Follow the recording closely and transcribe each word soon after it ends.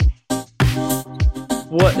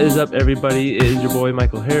What is up, everybody? It is your boy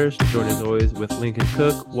Michael Harris, joined as always with Lincoln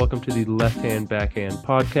Cook. Welcome to the Left Hand Backhand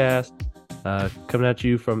podcast. Coming at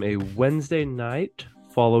you from a Wednesday night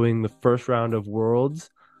following the first round of Worlds.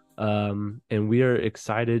 And we are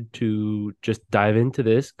excited to just dive into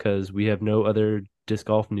this because we have no other disc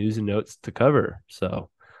golf news and notes to cover. So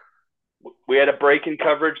We had a break in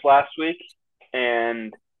coverage last week,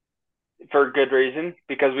 and for good reason,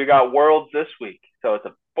 because we got Worlds this week. So it's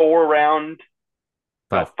a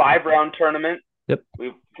five. 5 round tournament. Yep.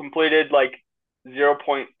 We've completed like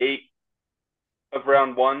 0.8 of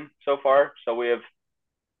round one so far. So we have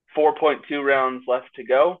 4.2 rounds left to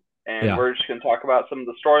go. And Yeah. we're just going to talk about some of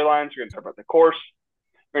the storylines. We're going to talk about the course.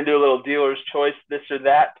 We're going to do a little dealer's choice, this or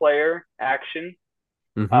that player action,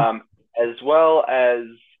 as well as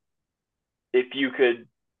if you could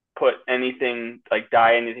put anything, like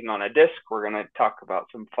dye anything on a disc. We're going to talk about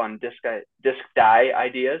some fun disc dye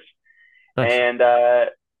ideas. Nice. And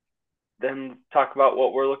then talk about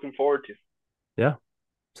what we're looking forward to. Yeah.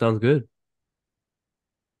 Sounds good.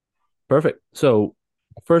 Perfect. So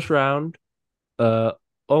first round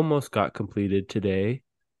almost got completed today.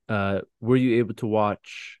 Were you able to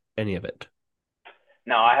watch any of it?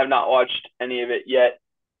 No, I have not watched any of it yet.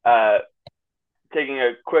 Taking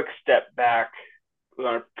a quick step back, we're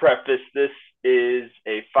going to preface this is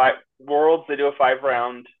a Worlds. They do a 5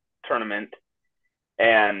 round tournament,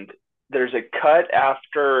 and there's a cut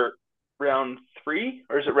after round 3,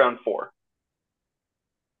 or is it round 4?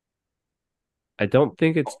 I don't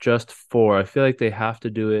think it's just 4. I feel like they have to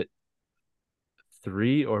do it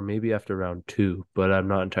 3 or maybe after round 2, but I'm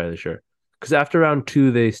not entirely sure. Because after round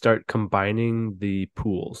 2, they start combining the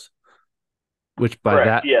pools, which by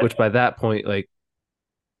Correct. Yes. that point, like,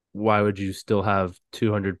 why would you still have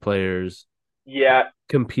 200 players Yeah.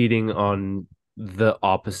 competing on the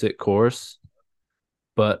opposite course?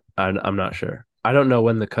 But I'm not sure. I don't know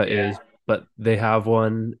when the cut is, but they have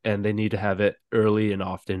one, and they need to have it early and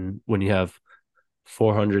often when you have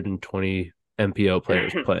 420 MPO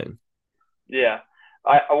players playing. Yeah.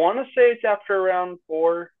 I want to say it's after round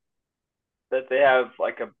 4 that they have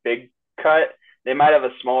like a big cut. They might have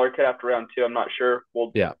a smaller cut after round 2. I'm not sure.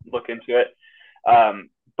 We'll look into it.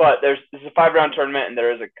 But this is a 5 round tournament, and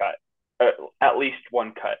there is a cut, at least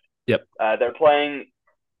one cut. Yep. They're playing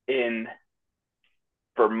in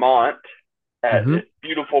Vermont at this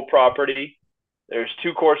beautiful property. There's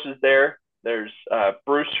 2 courses there. There's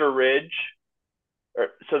Brewster Ridge.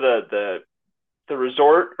 So the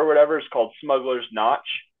resort or whatever is called Smuggler's Notch.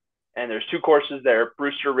 And there's 2 courses there,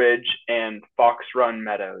 Brewster Ridge and Fox Run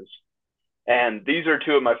Meadows. And these are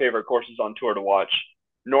 2 of my favorite courses on tour to watch.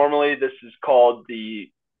 Normally, this is called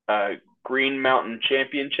the Green Mountain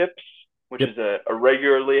Championships, which is a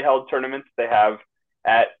regularly held tournament that they have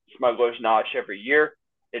at Smuggler's Notch every year.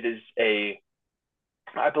 It is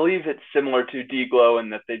I believe it's similar to D-Glow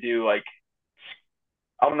in that they do like,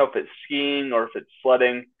 I don't know if it's skiing or if it's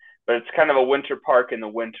sledding, but it's kind of a winter park in the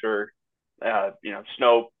winter.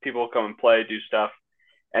 Snow, people come and play, do stuff.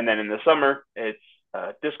 And then in the summer, it's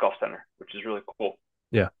a disc golf center, which is really cool.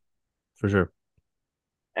 Yeah, for sure.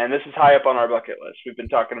 And this is high up on our bucket list. We've been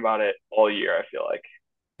talking about it all year, I feel like.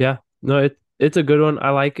 Yeah, no, it's a good one.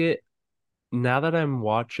 I like it. Now that I'm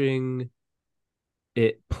watching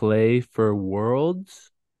it play for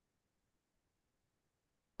Worlds,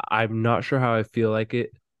 I'm not sure how I feel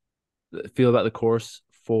about the course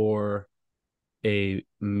for a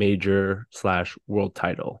major / world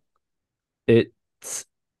title. It's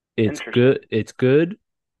good. It's good,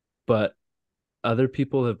 but other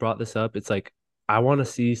people have brought this up. It's like, I want to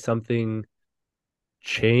see something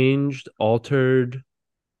changed, altered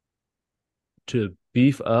to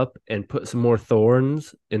beef up and put some more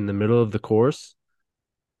thorns in the middle of the course,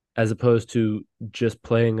 as opposed to just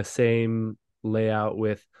playing the same layout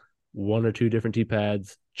with 1 or 2 different tee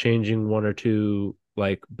pads, changing 1 or 2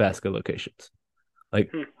 like basket locations.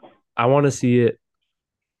 Like, I want to see it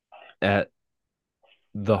at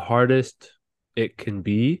the hardest it can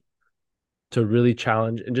be to really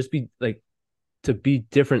challenge and just be like, to be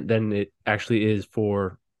different than it actually is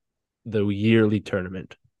for the yearly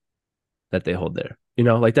tournament that they hold there.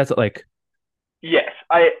 Like, that's like, yes,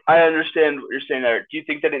 I understand what you're saying there. Do you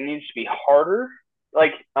think that it needs to be harder?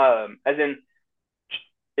 Like, as in,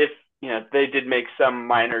 if they did make some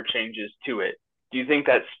minor changes to it, do you think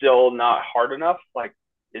that's still not hard enough? Like,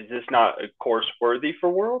 is this not a course worthy for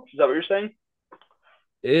Worlds? Is that what you're saying?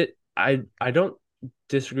 I don't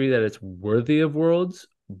disagree that it's worthy of Worlds,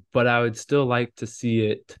 but I would still like to see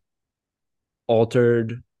it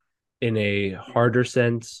altered in a harder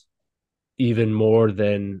sense, even more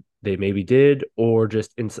than they maybe did, or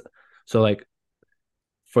just in. So, like,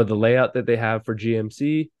 for the layout that they have for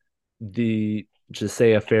GMC, the just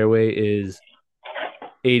say a fairway is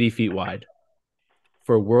 80 feet wide.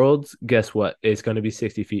 For Worlds, guess what? It's going to be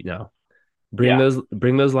 60 feet now. Yeah.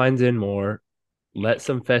 Bring those lines in more. Let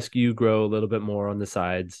some fescue grow a little bit more on the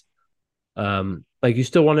sides. Like you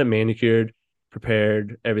still want it manicured,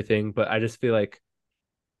 prepared, everything, but I just feel like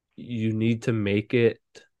you need to make it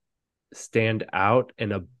stand out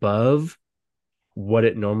and above what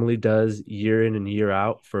it normally does year in and year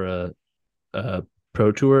out for a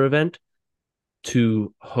pro tour event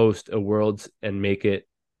to host a worlds and make it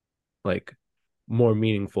like more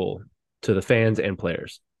meaningful to the fans and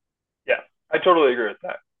players. Yeah. I totally agree with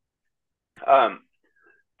that.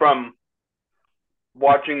 From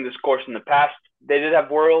watching this course in the past, they did have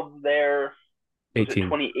Worlds there. Was it 18.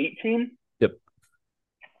 2018 Yep.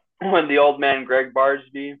 when the old man Greg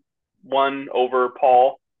Barsby won over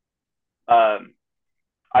Paul? Um,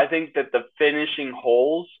 I think that the finishing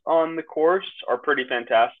holes on the course are pretty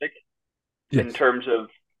fantastic in Yes. terms of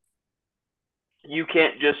you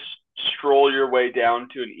can't just stroll your way down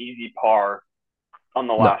to an easy par on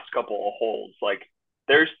the No. last couple of holes. Like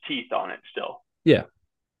there's teeth on it still. Yeah.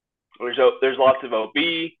 There's lots of OB,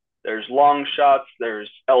 there's long shots, there's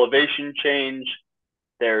elevation change,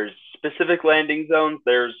 there's specific landing zones,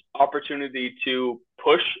 there's opportunity to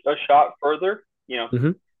push a shot further.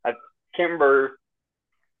 Mm-hmm. I can't remember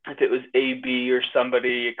if it was AB or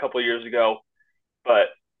somebody a couple of years ago, but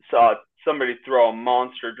saw somebody throw a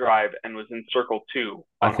monster drive and was in circle two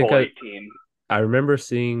I on think hole 18. I remember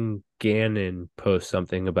seeing Gannon post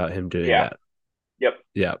something about him doing Yeah. that. Yep.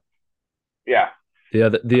 Yeah. Yeah.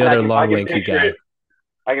 The And other I long can lanky picture it.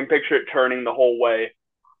 guy. I can picture it turning the whole way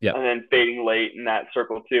Yeah. and then fading late in that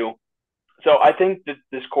circle too. So I think that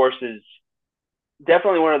this course is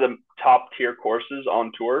definitely one of the top tier courses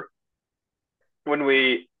on tour. When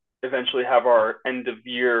we eventually have our end of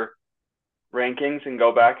year rankings and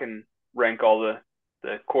go back and rank all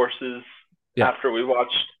the courses Yeah. after we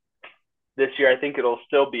watched this year, I think it'll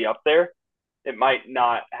still be up there. It might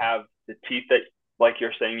not have the teeth that, like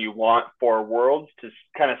you're saying, you want for Worlds to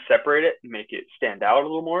kind of separate it and make it stand out a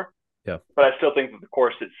little more. Yeah. But I still think that the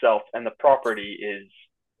course itself and the property is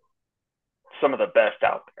some of the best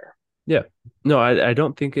out there. Yeah. No, I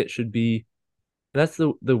don't think it should be. That's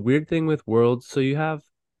the weird thing with Worlds. So you have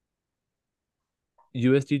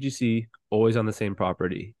USDGC always on the same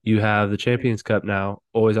property. You have the Mm-hmm. Champions Cup now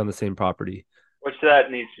always on the same property. Which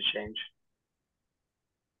that needs to change.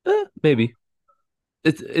 Maybe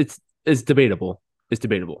it's debatable. It's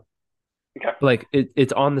debatable. Okay. Like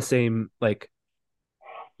it's on the same like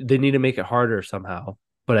they need to make it harder somehow,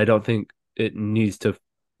 but I don't think it needs to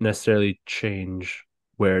necessarily change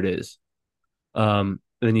where it is. And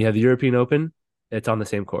then you have the European Open, it's on the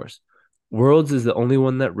same course. Worlds is the only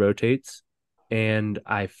one that rotates, and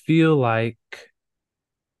I feel like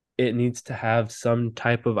it needs to have some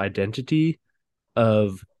type of identity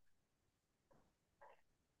of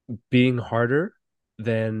being harder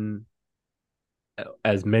than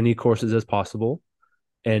as many courses as possible.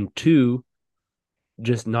 And two,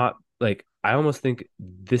 just not like I almost think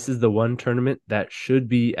this is the one tournament that should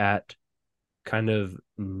be at kind of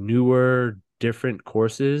newer, different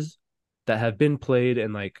courses that have been played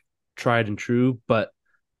and like tried and true, but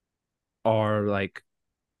are like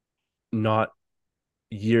not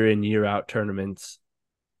year in, year out tournaments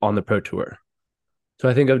on the pro tour. So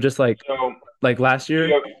I think of just So like do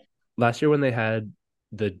you last year when they had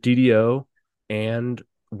the DDO and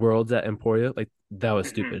Worlds at Emporia, like that was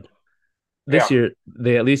mm-hmm. stupid. This Yeah. year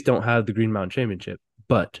they at least don't have the Green Mountain Championship,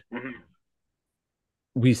 but Mm-hmm.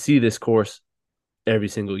 we see this course every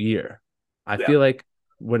single year. I Yeah. feel like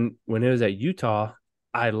when it was at Utah,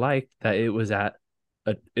 I liked that it was at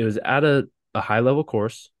a high level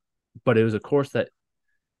course, but it was a course that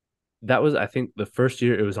was I think the first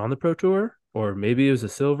year it was on the pro tour, or maybe it was a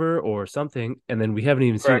silver or something, and then we haven't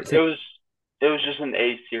even seen it Correct. since. It was just an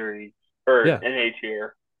A series or Yeah, an A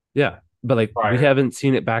tier yeah, but like we prior. haven't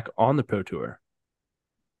seen it back on the pro tour.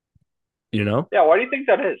 You know, Yeah. Why do you think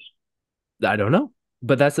that is? I don't know,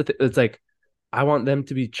 but that's the it's like I want them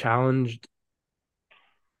to be challenged.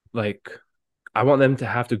 Like I want them to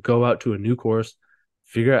have to go out to a new course,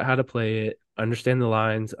 figure out how to play it, understand the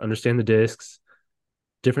lines, understand the discs,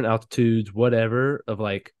 different altitudes, whatever, of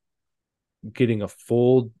like getting a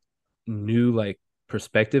full new like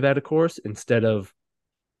perspective at a course instead of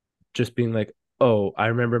just being like, oh, I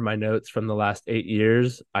remember my notes from the last 8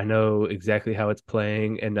 years. I know exactly how it's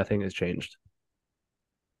playing and nothing has changed.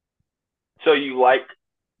 So you like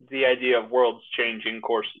the idea of worlds changing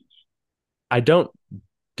courses? I don't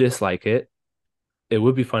dislike it. It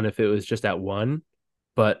would be fun if it was just at one,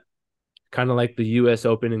 but kind of like the US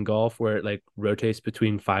Open in golf where it like rotates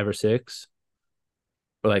between five or six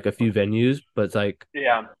or like a few venues, but it's like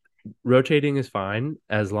Yeah. rotating is fine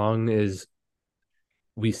as long as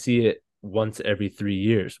we see it once every 3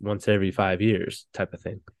 years, once every 5 years type of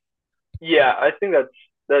thing. Yeah, I think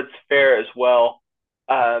that's fair as well.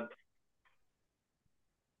 Uh,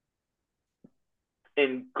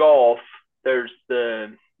 in golf, there's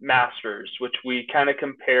the Masters, which we kind of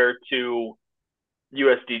compare to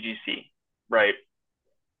USDGC, right?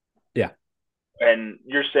 Yeah. And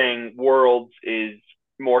you're saying Worlds is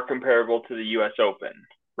more comparable to the US Open,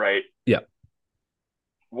 right? Yeah.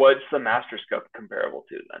 What's the Masters Cup comparable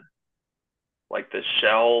to then? Like the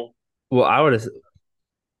Shell? Well, I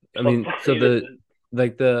Like mean, so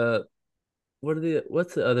like the,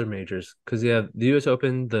 what's the other majors? Because you have the US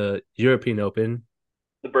Open, the European Open,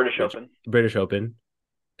 the British which Open. British Open,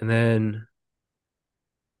 and then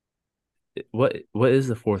what is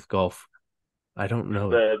the fourth golf? I don't It's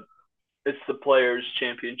know. the Players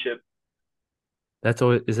Championship. That's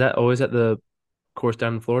always is that always at the course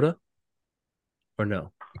down in Florida or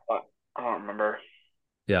no? I don't remember,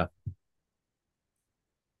 Yeah.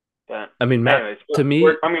 but I mean, anyways, to me,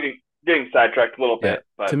 I'm getting sidetracked a little yeah, bit, to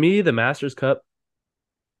but me, the Masters Cup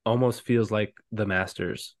almost feels like the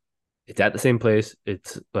Masters. It's at the same place.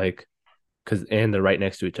 It's like because and they're right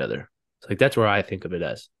next to each other. It's like that's where I think of it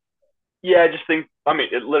as. yeah, I just think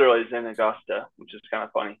it literally is in Augusta, which is kind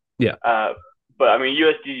of funny. Yeah. Uh, but I mean,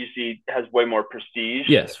 USDGC has way more prestige,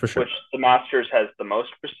 Yes, for which sure. the Masters has the most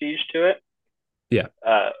prestige to it. Yeah.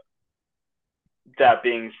 Uh, that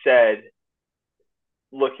being said,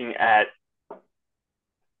 looking at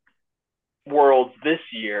Worlds this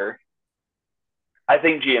year, I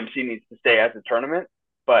think GMC needs to stay as a tournament.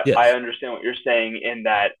 But I Yes. understand what you're saying in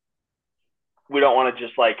that we don't want to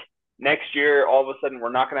just like next year all of a sudden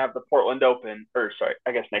we're not going to have the Portland Open, or sorry,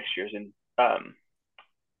 I guess next year's in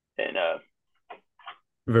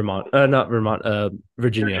Vermont. Not Vermont.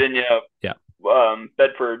 Virginia. Virginia, Yeah.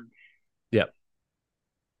 Bedford, Yeah.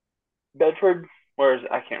 Bedford. Where is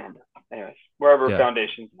it? I can't remember. Anyways, wherever Yeah.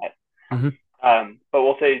 Foundation's at. Hmm. But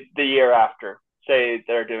we'll say the year after. Say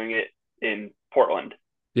they're doing it in Portland.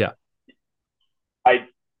 Yeah. I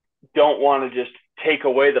don't want to just take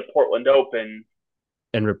away the Portland Open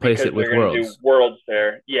And replace because it with they're going to do Worlds. Worlds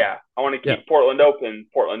there. Yeah, I want to Yeah. keep Portland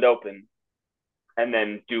Open, and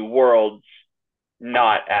then do Worlds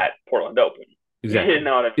not at Portland Open. You Exactly.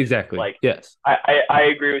 know what I mean? Exactly. Like, Yes. I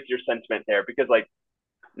agree with your sentiment there because like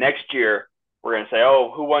next year we're gonna say,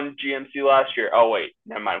 oh, who won GMC last year? Oh wait,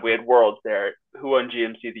 never mind. We had Worlds there. Who won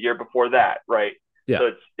GMC the year before that? Right. Yeah.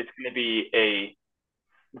 So it's gonna be a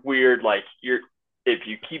weird like you're if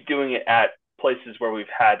you keep doing it at places where we've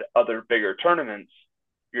had other bigger tournaments,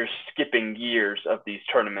 you're skipping years of these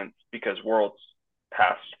tournaments because Worlds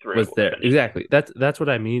passed through Was there. essentially. Exactly. That's what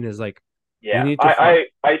I mean is like we Yeah, need to find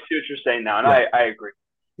I see what you're saying now, and yeah. I agree.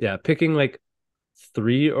 Yeah. Picking like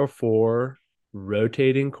three or four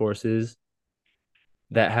rotating courses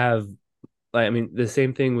that have like I mean the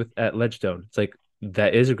same thing with at Ledgestone. It's like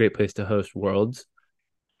that is a great place to host worlds.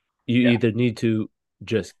 You Yeah, either need to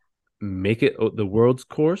just make it the world's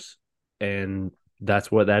course and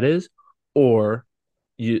that's what that is, or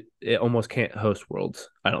you it almost can't host worlds.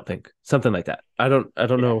 I don't think something like that. I don't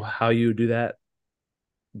yeah, know how you do that,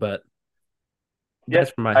 but yeah.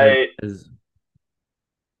 that's where my head I is.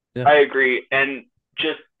 Yeah, I agree, and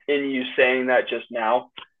just in you saying that just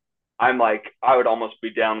now, I'm like I would almost be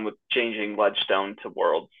down with changing Ledgestone to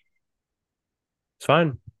Worlds, it's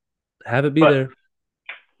fine. Have it be but there.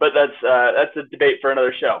 that's a debate for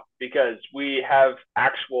another show because we have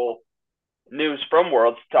actual news from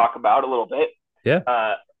Worlds to talk about a little bit. Yeah,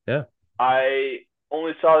 Uh, yeah. I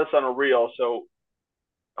only saw this on a reel, so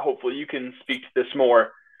hopefully you can speak to this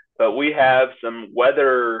more. But we have some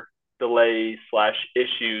weather delay slash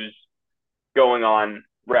issues going on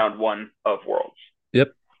round one of Worlds.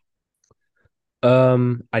 Yep.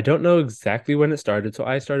 I don't know exactly when it started. So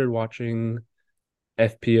I started watching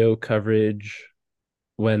FPO coverage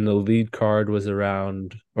when the lead card was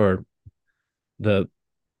around, or the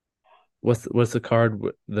what's the card?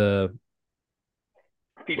 The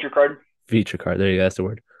Feature card. feature card. There you go. That's the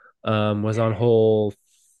word. Was on hole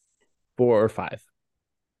 4 or 5.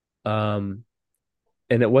 Um,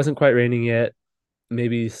 and it wasn't quite raining yet.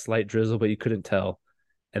 Maybe slight drizzle, but you couldn't tell.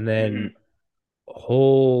 And then Mm-hmm.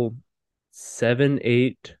 hole 7,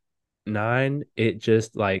 8, 9, it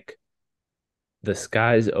just like the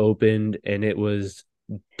skies opened and it was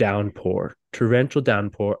downpour, torrential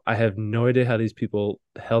downpour. I have no idea how these people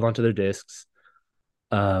held onto their discs.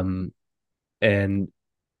 Um, and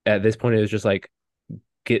at this point, it was just like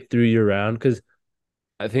get through your round because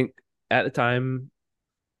I think at the time,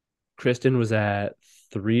 Kristen was at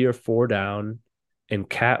 3 or 4 down, and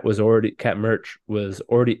Cat Merch was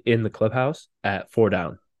already in the clubhouse at 4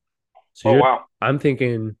 down. So Oh wow. I'm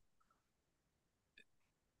thinking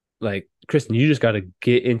like Kristen, you just got to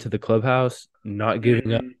get into the clubhouse, not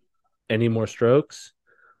giving up Mm-hmm. any more strokes.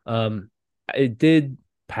 Um, it did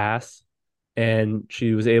pass, and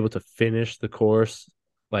she was able to finish the course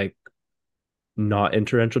like not in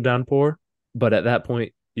torrential downpour. But at that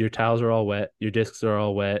point, your towels are all wet, your discs are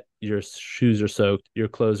all wet, your shoes are soaked, your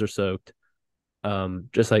clothes are soaked.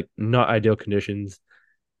 Just like not ideal conditions.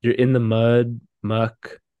 You're in the mud,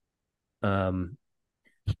 muck, um,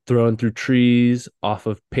 throwing through trees off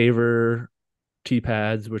of paver tee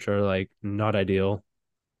pads, which are like not ideal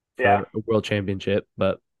Yeah. for a world championship.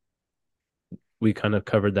 But we kind of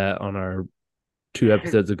covered that on our 2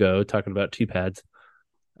 episodes ago, talking about tee pads.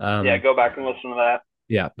 Yeah. Um, Go back and listen to that.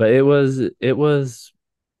 yeah, but it was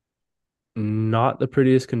not the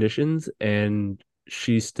prettiest conditions, and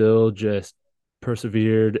she still just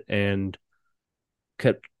persevered and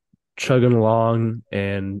kept chugging along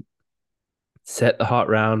and set the hot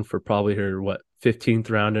round for probably her 15th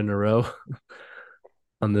round in a row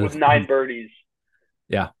on With the nine birdies,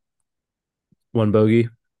 yeah, one bogey.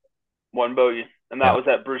 one bogey, and that Yeah, was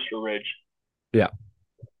at Brewster Ridge. yeah,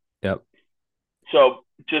 yeah. So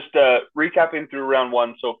just recapping through round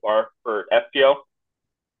one so far for FPO.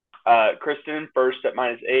 Kristen first at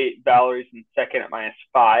 -8, Valerie's in second at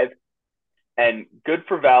 -5, and good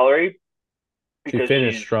for Valerie She because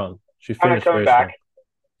finished she's strong. She kind of finished coming very back. strong.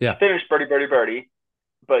 She Yeah, finished birdie, birdie, birdie,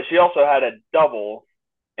 but she also had a double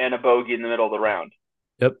and a bogey in the middle of the round,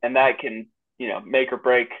 yep, and that can make or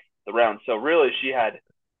break the round. So really, she had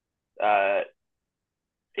uh,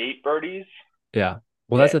 8 birdies. yeah.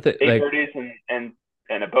 Well, Yeah, that's the thing. eight Like, birdies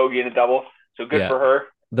and a bogey and a double. So good yeah, for her.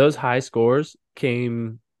 those high scores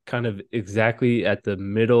came kind of exactly at the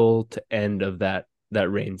middle to end of that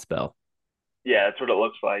rain spell. Yeah, that's what it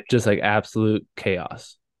looks like. Just like absolute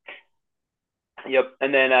chaos. Yep.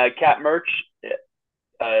 And then Cat Merch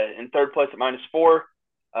in third place at -4.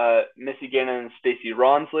 Missy Gannon and Stacy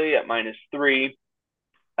Ronsley at -3.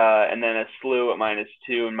 And then a slew at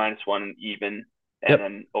 -2 and -1 even, and Yep.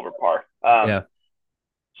 then over par. Yeah.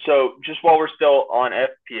 So just while we're still on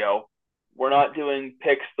FPO, we're not doing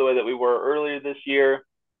picks the way that we were earlier this year.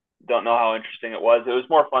 Don't know how interesting it was. It was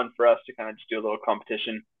more fun for us to kind of just do a little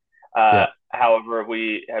competition. Yeah. However,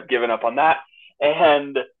 we have given up on that.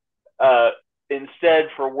 And uh, instead,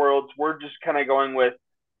 for Worlds, we're just kind of going with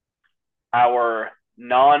our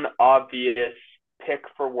non-obvious pick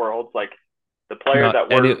for Worlds, like the player Not that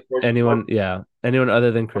we're anyone. Yeah. Anyone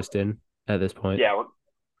other than Kristen at this point. yeah,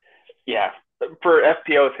 yeah. For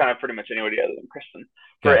FPO, it's kind of pretty much anybody other than Kristen.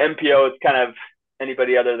 For Okay. MPO, it's kind of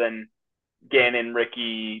anybody other than Gannon,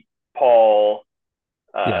 Ricky, Paul,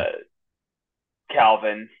 Yeah. uh,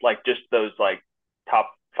 Calvin, like just those like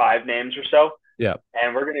top 5 names or so. Yeah.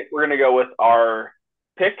 And we're gonna go with our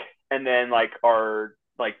pick, and then like our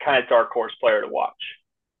like kind of dark horse player to watch.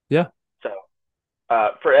 Yeah. So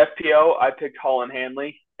for FPO, I picked Holland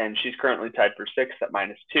Hanley, and she's currently tied for sixth at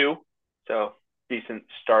 -2. So decent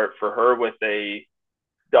start for her with a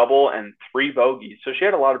double and 3 bogeys. So she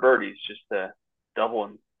had a lot of birdies, just a double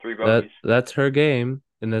and 3 bogeys. That's her game,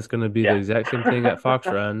 and that's going to be the Yeah. exact same thing at Fox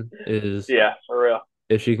Run. Is Yeah, for real.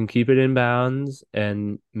 if she can keep it in bounds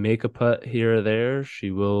and make a putt here or there,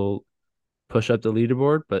 she will push up the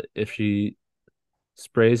leaderboard. But if she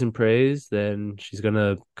sprays and prays, then she's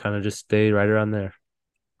gonna kind of just stay right around there.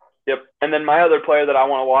 Yep. And then my other player that I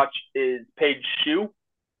want to watch is Paige Shue,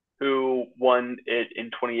 who won it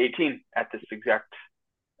in 2018 at this exact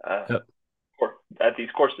uh, Yep. at these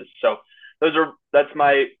courses. So that's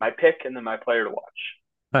my pick, and then my player to watch.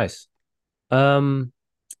 Nice. Um,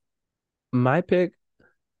 my pick.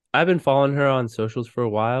 I've been following her on socials for a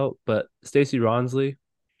while, but Stacey Ronsley,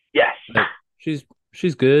 Yes, like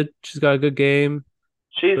she's good. She's got a good game,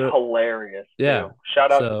 she's but hilarious yeah. too.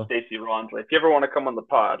 Shout out to So Stacey Ronsley. If you ever want to come on the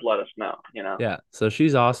pod, let us know. yeah, so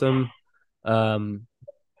she's awesome. Um,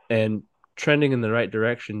 and trending in the right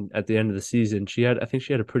direction at the end of the season. I think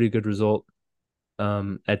she had a pretty good result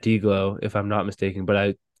at D-Glow, if I'm not mistaken, but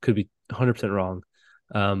I could be 100% wrong.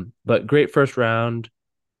 But great first round,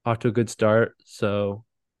 off to a good start. So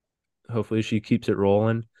hopefully she keeps it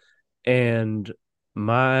rolling. And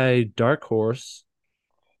my dark horse,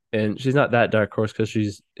 and she's not that dark horse because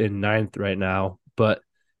she's in ninth right now, but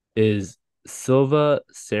is Silva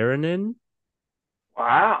Saarinen.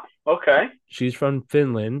 Wow. Okay. She's from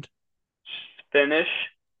Finland. Finish.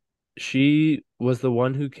 She was the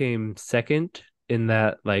one who came second in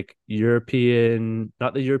that like European,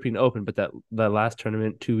 not the European Open, but that last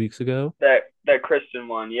tournament 2 weeks ago. That Kristen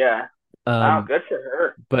one, yeah. Wow, Um, good for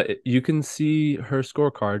her. but you can see her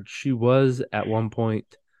scorecard. She was at one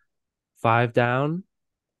point five down,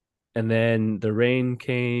 and then the rain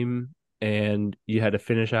came, and you had to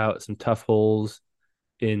finish out some tough holes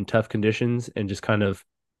in tough conditions, and just kind of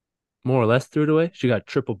more or less threw it away. She got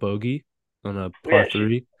triple bogey on a par Yeah,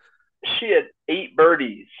 three. she had 8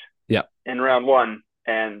 birdies Yeah, in round one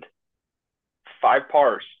and 5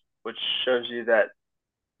 pars, which shows you that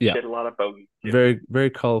yeah, she had a lot of bogeys too. very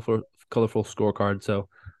colorful scorecard. So,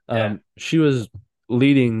 Yeah. she was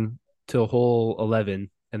leading till hole 11,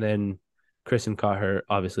 and then Kristen caught her,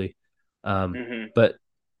 obviously. Mhm. But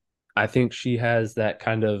I think she has that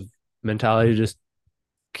kind of mentality to just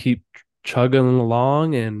keep chugging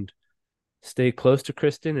along and stay close to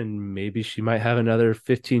Kristen, and maybe she might have another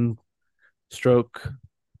 15 stroke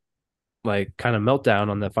like kind of meltdown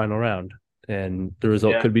on that final round, and the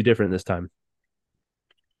result Yeah. could be different this time.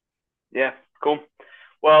 Yeah. Cool.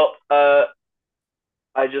 Well,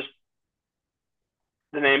 I just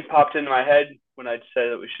the name popped into my head when I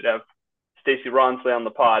said that we should have Stacy Ronsley on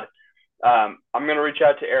the pod. I'm gonna reach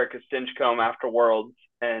out to Erica Stinchcomb after Worlds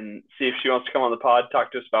and see if she wants to come on the pod,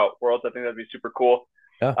 talk to us about Worlds. I think that'd be super cool.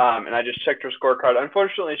 Yeah. And I just checked her scorecard.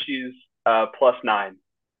 Unfortunately, she's +9,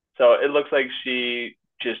 so it looks like she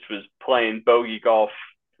just was playing bogey golf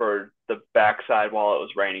for the backside while it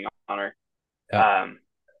was raining on her. Yeah. Um,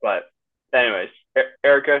 but anyways,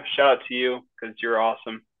 Erica, shout out to you because you're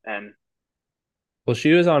awesome and Well,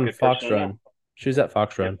 she was on good Fox person to know. Run. She was at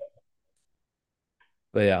Fox Yep. Run.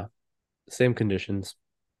 But yeah, same conditions.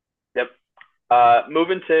 Yep.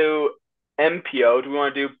 Moving to MPO, do we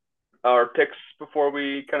want to do our picks before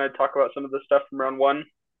we kind of talk about some of the stuff from round one?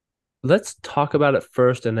 Let's talk about it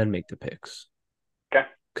first and then make the picks. Okay.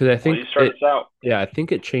 Because I Well, think you start it, us out. yeah, I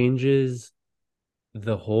think it changes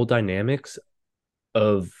the whole dynamics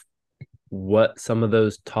of what some of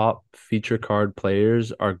those top feature card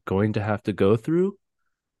players are going to have to go through.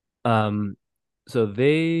 Um, so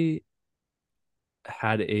they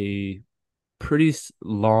had a pretty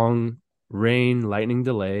long rain lightning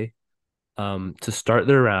delay to start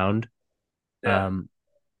their round. Yeah. Um,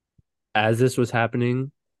 as this was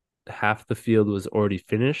happening, half the field was already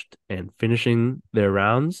finished and finishing their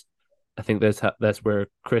rounds. I think that's where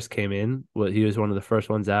Chris came in. Well, he was one of the first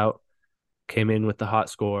ones out. Came in with the hot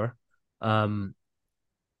score. Um,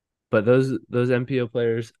 but those MPO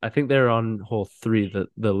players, I think they're on hole three,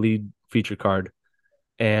 the lead feature card,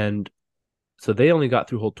 and so they only got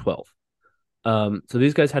through hole 12. So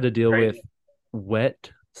these guys had to deal with Crazy.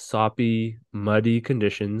 wet, soppy, muddy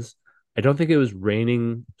conditions. I don't think it was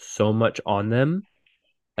raining so much on them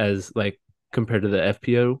as like compared to the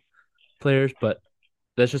FPO players, but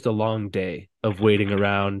that's just a long day of waiting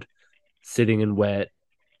around, sitting in wet,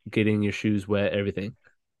 getting your shoes wet, everything.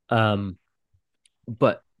 Um,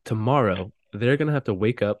 but tomorrow they're gonna have to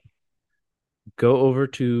wake up, go over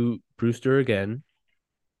to Brewster again,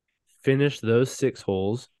 finish those six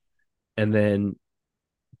holes, and then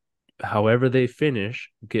however they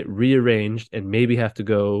finish, get rearranged and maybe have to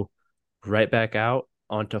go right back out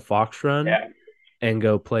onto Fox Run Yeah. and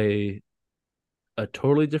go play a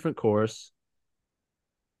totally different course,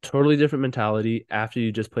 totally different mentality after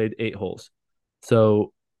you just played 8 holes.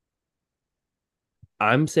 So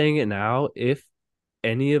I'm saying it now. If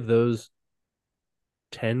any of those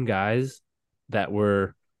 10 guys that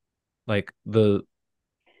were like the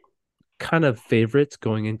kind of favorites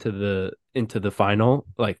going into the final,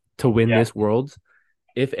 like to win Yeah. this world,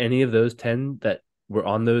 if any of those 10 that were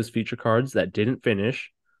on those feature cards that didn't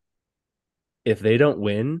finish, if they don't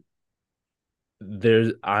win,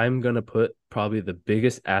 there's I'm gonna put probably the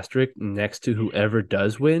biggest asterisk next to whoever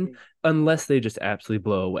does win, unless they just absolutely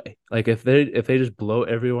blow away. Like if they just blow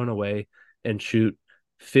everyone away and shoot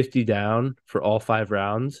 50 down for all 5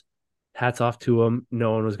 rounds, hats off to them.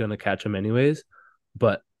 No one was gonna catch them anyways.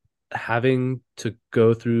 But having to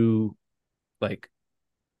go through like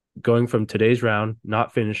going from today's round,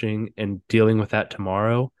 not finishing and dealing with that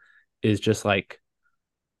tomorrow is just like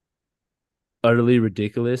utterly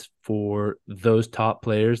ridiculous for those top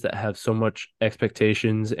players that have so much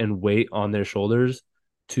expectations and weight on their shoulders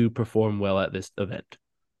to perform well at this event.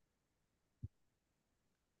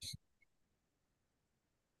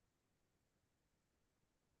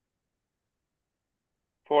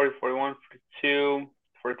 40, 41, 42,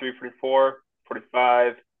 43, 44,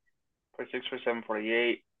 45, 46, 47,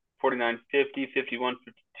 48, 49, 50, 51,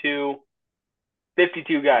 52.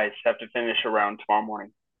 52 guys have to finish around tomorrow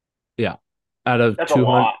morning. Yeah. Out of That's a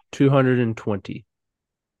 200, lot. 220.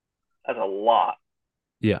 That's a lot.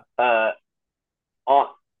 Yeah. Uh, on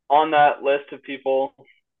on that list of people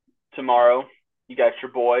tomorrow, you got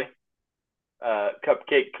your boy,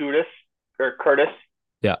 Cupcake Curtis,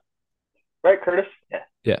 Yeah. right? Curtis, yeah.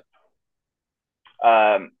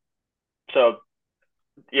 Yeah. Um, so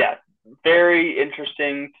yeah, very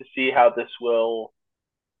interesting to see how this will.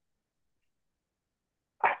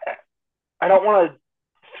 I, I don't want to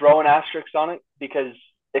throw an asterisk on it because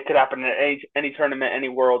it could happen in any tournament, any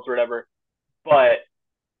worlds, or whatever. But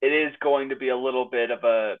it is going to be a little bit of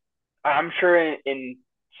a. I'm sure in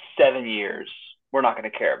 7 years we're not going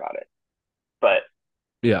to care about it, but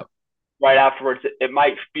Yeah. right afterwards it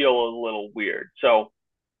might feel a little weird. So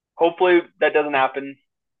hopefully that doesn't happen.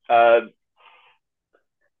 Uh,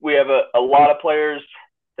 we have a lot of players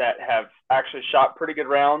that have actually shot pretty good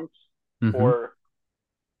rounds Mm-hmm. for,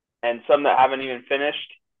 and some that haven't even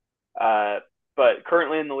finished. Uh, but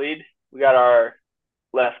currently in the lead, we got our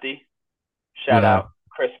lefty. Shout Yeah. out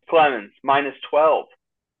Chris Clemens, -12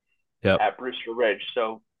 Yep. at Brewster Ridge.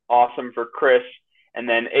 So awesome for Chris. And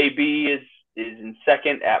then AB is in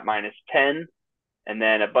second at -10. And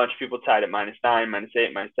then a bunch of people tied at -9,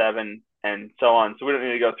 -8, -7, and so on. So we don't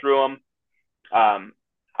need to go through them.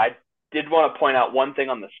 I did want to point out one thing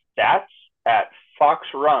on the stats at Fox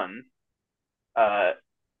Run, because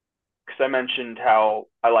I mentioned how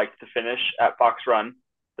I liked the finish at Fox Run,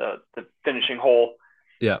 the finishing hole.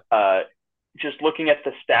 Yeah. Uh, just looking at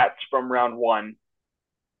the stats from round one,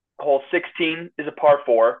 hole 16 is a par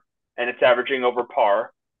four and it's averaging over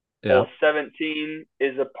par. Yeah. Hole 17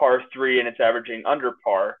 is a par three and it's averaging under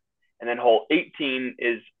par. And then hole 18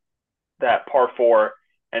 is that par four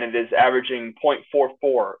and it is averaging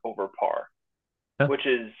 0.44 over par, Yeah. which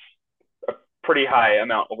is a pretty high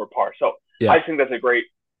amount over par. So Yeah. I think that's a great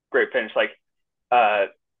finish. Like uh,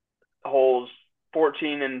 holes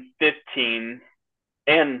 14 and 15,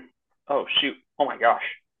 and oh shoot, oh my gosh,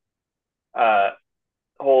 uh,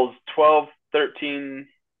 holes 12, 13.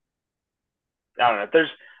 I don't know. There's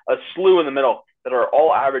a slew in the middle that are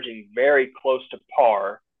all averaging very close to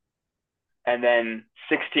par, and then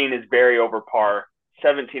 16 is very over par,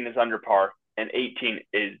 17 is under par, and 18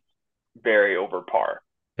 is very over par.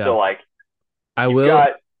 Yeah. So like I you've will.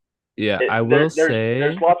 got Yeah. I will there's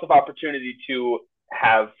say. lots of opportunity to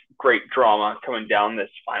have great drama coming down this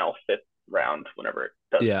final fifth round whenever it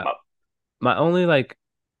does Yeah. come up. My only like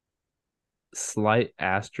slight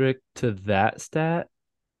asterisk to that stat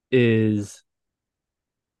is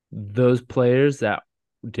those players that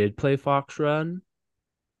did play Fox Run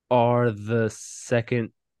are the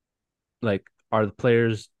second, like, are the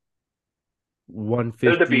players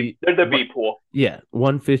They're the B 150, they're the what? B pool. Yeah,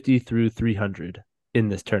 150 through 300 in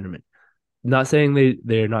this tournament. Not saying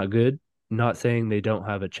they're not good, not saying they don't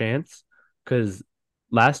have a chance, because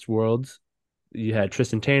last Worlds you had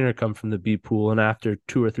Tristan Tanner come from the B pool, and after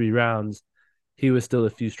 2 or 3 rounds, he was still a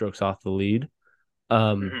few strokes off the lead.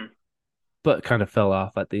 Um, Mm-hmm. but kind of fell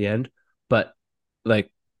off at the end. But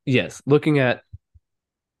like, yes, looking at,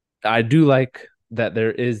 I do like that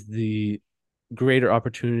there is the greater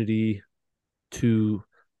opportunity to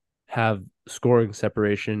have scoring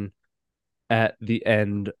separation at the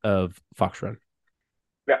end of Fox Run.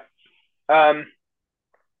 Yeah. Um,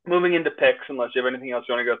 moving into picks, unless you have anything else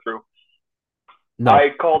you want to go through. No,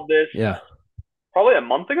 I called this yeah, probably a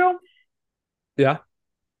month ago. yeah,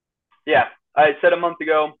 Yeah, I said a month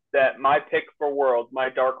ago that my pick for Worlds, my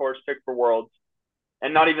dark horse pick for Worlds,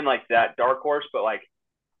 and not even like that dark horse, but like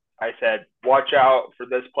I said, watch out for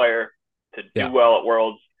this player to do yeah, well at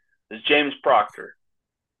Worlds. Is James Proctor,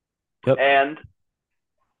 yep, and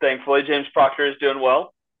thankfully James Proctor is doing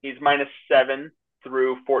well. He's -7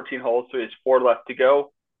 through 14 holes, so he has 4 left to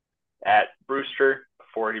go at Brewster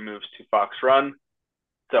before he moves to Fox Run.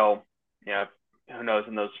 So yeah, who knows?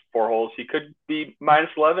 In those 4 holes, he could be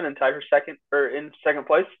 -11 and tie for second or in second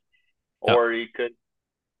place, yep, or he could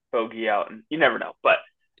bogey out, and you never know. But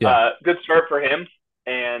yeah, good start for him,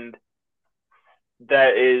 and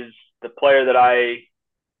that is the player that I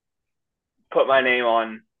put my name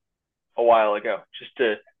on a while ago, just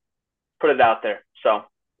to put it out there. So,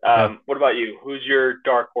 yeah. what about you? Who's your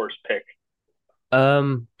dark horse pick?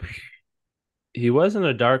 Um, he wasn't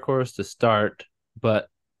a dark horse to start, but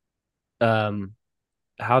um,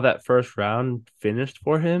 how that first round finished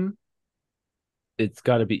for him, it's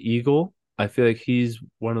got to be Eagle. I feel like he's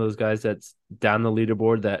one of those guys that's down the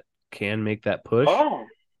leaderboard that can make that push. Oh,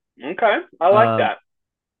 okay, I like Um, that.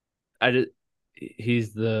 I did. He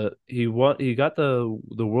got the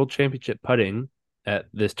world championship putting at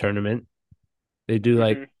this tournament. They do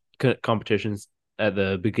like Mm-hmm. competitions at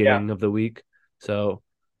the Yeah, beginning of the week, so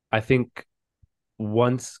I think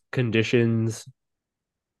once conditions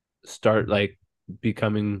start like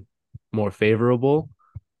becoming more favorable,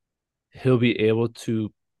 he'll be able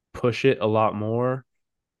to push it a lot more,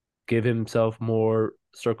 give himself more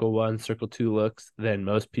circle one, circle two looks than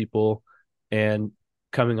most people. And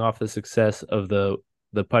coming off the success of the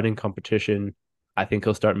putting competition, I think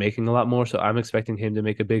he'll start making a lot more. So I'm expecting him to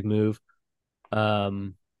make a big move.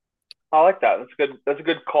 Um, I like that. That's good. That's a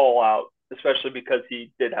good call out, especially because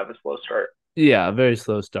he did have a slow start. yeah, very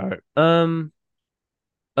slow start.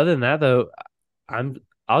 Other than that though, I'm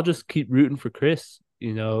I'll just keep rooting for Chris.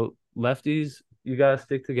 Lefties, you gotta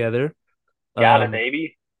stick together. Got it, Um,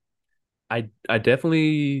 baby. I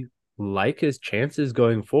definitely like his chances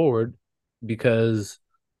going forward because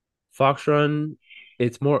Fox Run,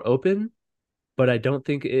 it's more open, but I don't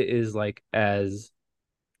think it is like as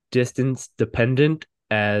distance dependent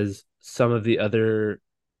as some of the other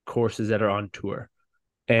courses that are on tour.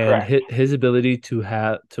 And Correct. his ability to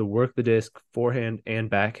have to work the disc forehand and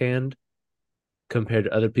backhand compared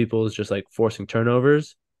to other people is just like forcing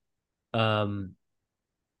turnovers. Um,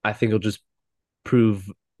 I think it'll just prove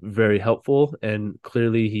very helpful. And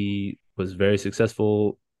clearly, he was very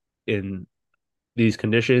successful in these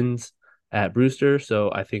conditions at Brewster.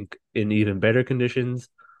 So I think in even better conditions,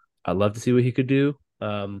 I'd love to see what he could do.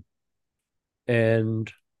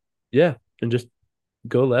 And yeah, and just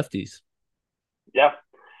go lefties. Yeah.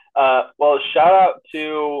 Well, shout out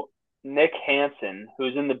to Nick Hansen,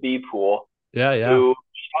 who's in the B pool, Yeah, yeah, who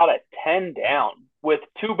shot a 10 down with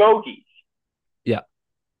two bogeys. yeah,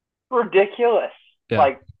 Ridiculous. yeah,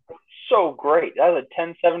 Like, so great. That was a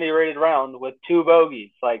 1070 rated round with two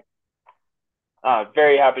bogeys. Like,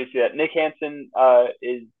 very happy to see that. Nick Hansen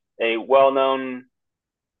is a well known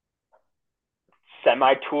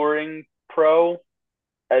semi touring pro,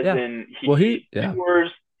 as yeah. in Well, he yeah,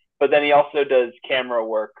 tobut then he also does camera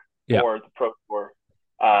work yeah, for the pro tour.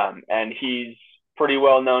 And he's pretty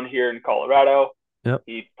well known here in Colorado. yeah.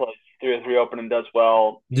 He plays 303 Open and does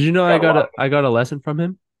well. Did He's you know I got a got lot a of. I got a lesson from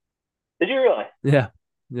him? Did you really? Yeah,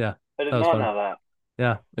 yeah. I That did was not fun. know that.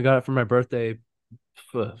 Yeah, I got it for my birthday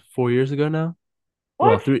 4 years ago now.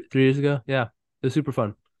 Well, What? three years ago. Yeah, it was super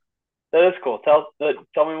fun. That is cool. Tell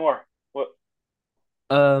me more.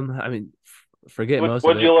 I mean, forget most of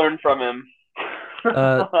What did you it. learn from him?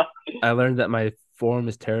 Uh, I learned that my form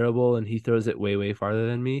is terrible and he throws it way, way farther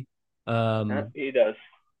than me. Um, He does.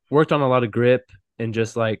 Worked on a lot of grip and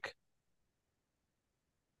just like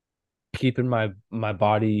keeping my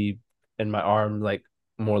body and my arm like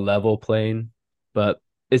more level playing. But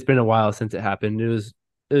it's been a while since it happened. It was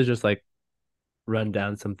just like run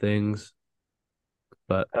down some things,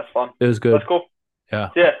 but That's fun. it was That's good. cool. Yeah,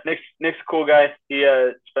 So yeah, Nick's a cool guy. He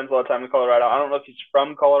spends a lot of time in Colorado. I don't know if he's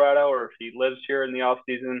from Colorado or if he lives here in the off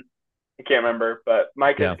season. I can't remember, but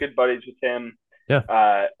Mike has yeah, good buddies with him, yeah,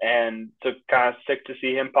 and so kind of sick to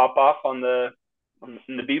see him pop off in the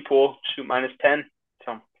B pool, shoot -10.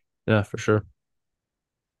 So yeah, for sure.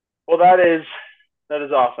 well, that is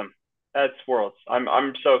awesome. That's Worlds.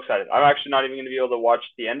 I'm so excited. I'm actually not even going to be able to watch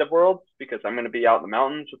the end of Worlds because I'm going to be out in the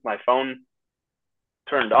mountains with my phone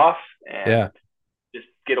turned off Yeah, and just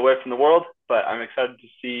get away from the world. But I'm excited to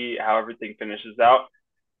see how everything finishes out,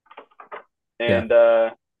 yeah, and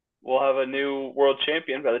we'll have a new world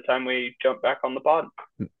champion by the time we jump back on the pod.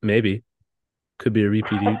 maybe could be a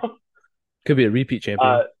repeat. Could be a repeat uh,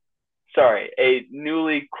 champion. sorry, a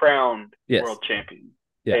newly crowned Yes, world champion,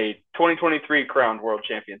 yeah, a 2023 crowned world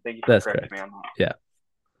champion. Thank you for that's correcting me correct. on Yeah,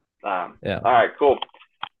 that. yeah, All right, cool.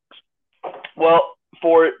 Well,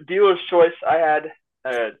 for dealer's choice, I had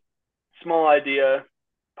a small idea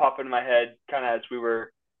pop into my head kind of as we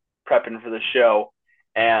were prepping for the show.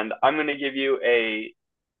 And I'm going to give you a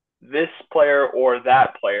this player or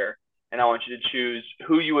that player. And I want you to choose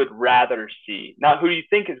who you would rather see. Not who you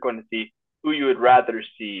think is going to see, who you would rather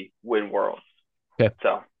see win Worlds. okay,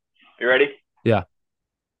 So, you ready? yeah.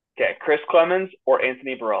 Okay, Chris Clemens or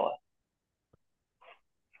Anthony Barella?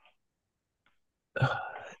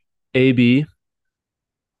 AB,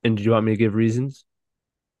 and do you want me to give reasons?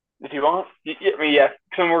 If you want. I mean, yeah.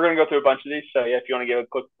 So we're going to go through a bunch of these. So, yeah, if you want to give a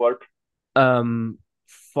quick blurb. Um,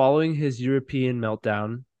 Following his European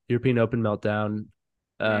Open meltdown,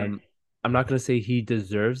 Mm, um, I'm not gonna say he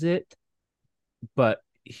deserves it, but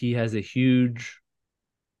he has a huge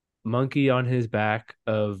monkey on his back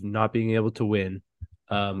of not being able to win,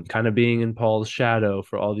 kind of being in Paul's shadow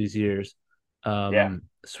for all these years, yeah.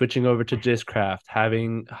 switching over to Discraft,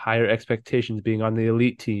 having higher expectations, being on the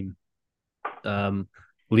elite team, um,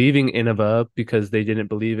 leaving Innova because they didn't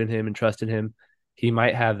believe in him and trust in him. He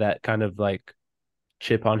might have that kind of like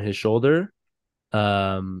chip on his shoulder,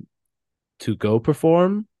 um, to go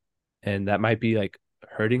perform, and that might be like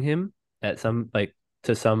hurting him at some like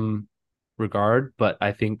to some regard. But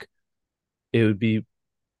I think it would be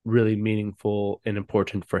really meaningful and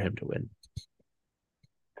important for him to win.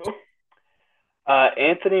 Cool.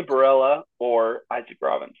 Anthony Barella or Isaac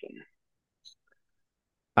Robinson?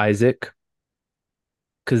 Isaac,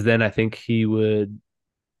 because then I think he would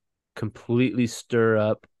completely stir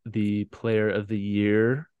up the player of the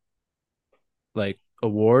year like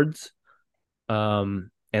awards. And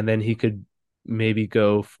then he could maybe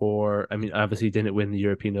go for, I mean, obviously he didn't win the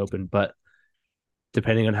European Open, but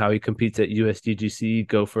depending on how he competes at USDGC,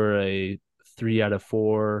 go for a 3 out of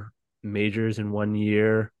 4 majors in 1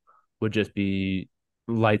 year would just be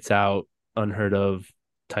lights out, unheard of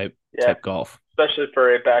type Yeah, type golf. especially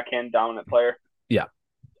for a backhand dominant player. Yeah.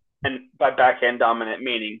 And by backhand dominant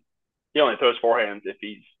meaning he only throws forehands if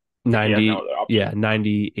he has no 90, other option. yeah,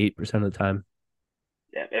 98% of the time.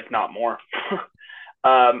 Yeah, if not more.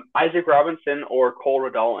 Isaac Robinson or Cole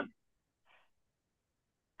Redolin?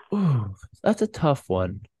 Ooh, that's a tough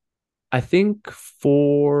one. I think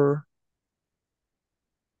for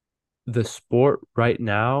the sport right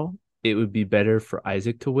now, it would be better for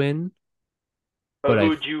Isaac to win, But but who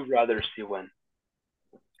would you rather see win?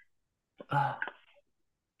 uh,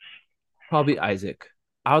 probably Isaac.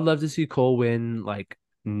 I would love to see Cole win like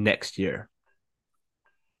next year.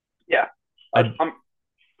 Yeah, I I'm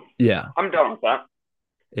Yeah, I'm done with that.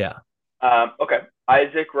 yeah. Okay,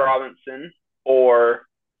 Isaac Robinson or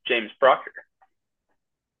James Proctor?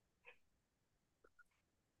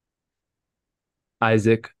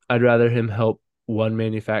 Isaac. I'd rather him help one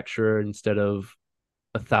manufacturer instead of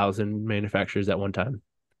 1,000 manufacturers at one time.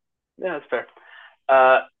 Yeah, that's fair.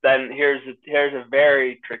 Then here's a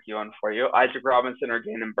very tricky one for you: Isaac Robinson or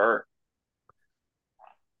Gannon Burr?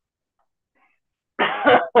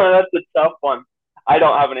 That's a tough one. I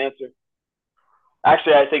don't have an answer.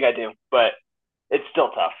 Actually, I think I do, but it's still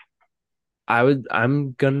tough.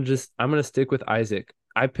 I'm gonna stick with Isaac.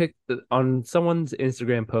 I picked on someone's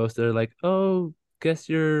Instagram post, they're like, "Oh, guess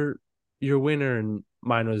your winner," and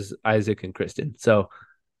mine was Isaac and Kristen. So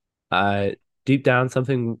uh deep down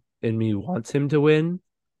something in me wants him to win,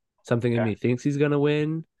 something in Okay. me thinks he's gonna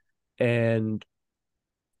win, and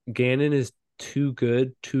Gannon is too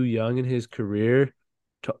good, too young in his career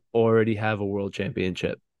to already have a world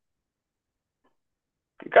championship.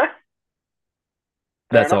 Okay.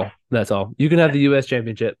 Fair That's enough. all. That's all. You can have Yeah. the US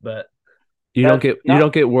championship, but you don't That's get you no.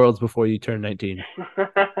 don't get worlds before you turn 19.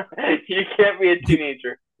 You can't be a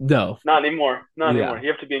teenager. No. Not anymore. Not anymore. Yeah. You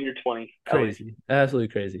have to be in your 20s at least. Crazy. Absolutely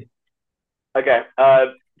crazy. Okay.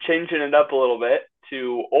 Changing it up a little bit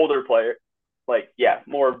to older players, like yeah,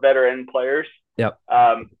 more veteran players. Yep.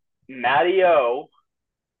 Um, Matty O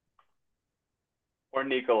or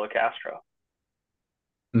Nico Castro.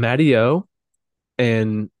 Matty O,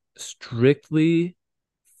 and strictly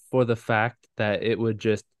for the fact that it would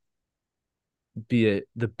just be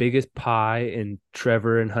the biggest pie in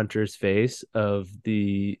Trevor and Hunter's face of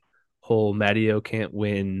the whole Matty O can't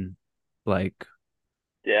win like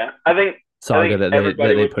Yeah, I think saga that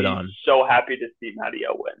everybody they would put be on. so happy to see Matty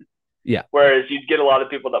O win. Yeah. Whereas you'd get a lot of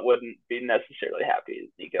people that wouldn't be necessarily happy as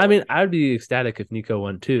Nico I mean, wins. I'd be ecstatic if Nico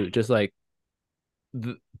won too. Just like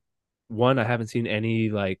the one, I haven't seen any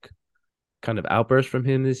like kind of outbursts from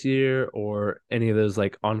him this year or any of those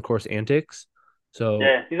like on course antics. So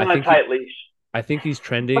Yeah, he's on a tight leash. I think he's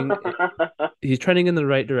trending in the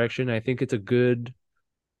right direction. I think it's a good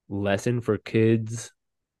lesson for kids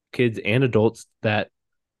and adults that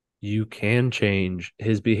you can change.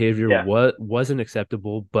 His behavior Yeah, wasn't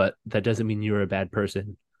acceptable, but that doesn't mean you're a bad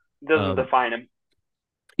person. doesn't Um, define him.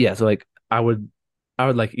 yeah, so like I would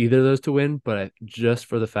like either of those to win, but just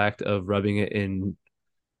for the fact of rubbing it in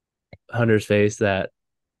Hunter's face that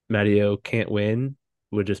Matteo can't win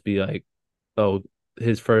would just be like, oh,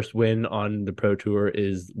 his first win on the Pro Tour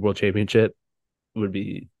is World Championship would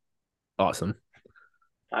be awesome.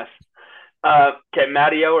 Nice. Okay,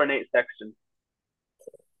 Matty O or Nate Sexton?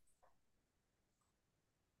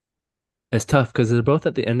 It's tough because they're both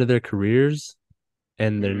at the end of their careers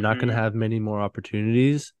and they're not going to Mm-hmm. have many more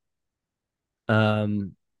opportunities.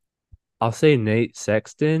 Um, I'll say Nate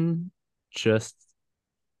Sexton just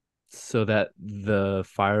so that the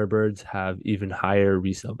Firebirds have even higher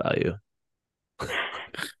resale value.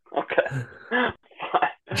 Okay.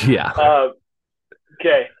 Yeah.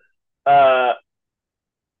 Okay. Uh,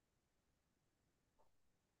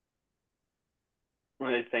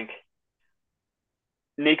 Let me think.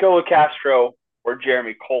 Nico Castro or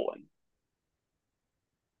Jeremy Colin?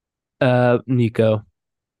 Nico.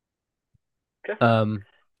 Okay. Um,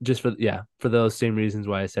 just for for those same reasons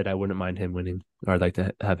why I said I wouldn't mind him winning, or I'd like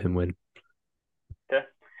to have him win. Okay.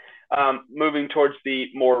 Moving towards the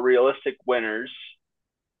more realistic winners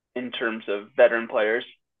in terms of veteran players.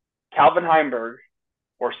 Calvin Heimberg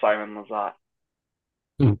or Simon Lizotte?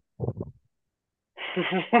 Hmm.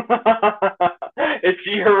 It's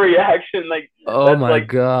your reaction. Like Oh that's my like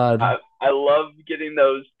God. I love getting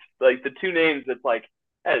those like the two names. It's like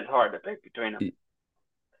that is hard to pick between them.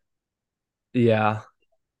 Yeah.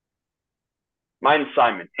 Mine's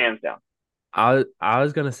Simon, hands down. I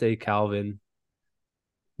was gonna say Calvin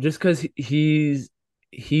just because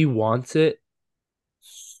he wants it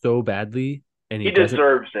so badly and He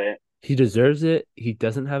deserves it. he deserves it. He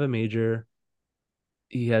doesn't have a major.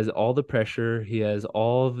 He has all the pressure. He has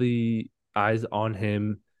all the eyes on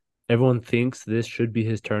him. Everyone thinks this should be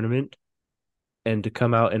his tournament, and to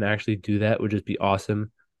come out and actually do that would just be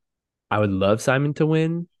awesome. I would love Simon to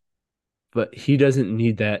win, but he doesn't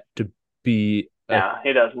need that to be No,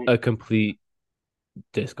 he doesn't. a complete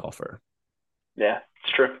disc golfer. Yeah,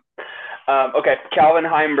 it's true. Okay, Calvin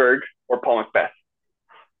Heimberg or Paul Macbeth?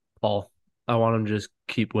 Paul, I want him to just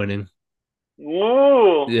keep winning.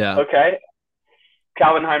 Ooh, Yeah, okay.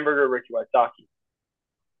 Calvin Heimberg or Ricky Wysocki?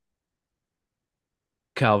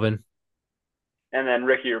 Calvin, And then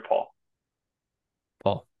Ricky or Paul?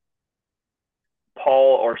 Paul,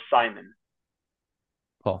 Paul or Simon?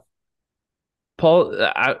 Paul, Paul.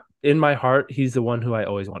 In my heart, he's the one who I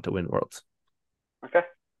always want to win worlds. Okay.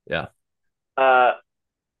 Yeah. Uh,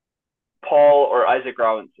 Paul or Isaac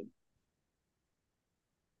Robinson?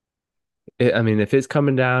 I mean, if it's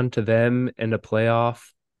coming down to them in a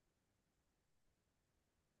playoff,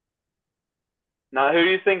 Now, who do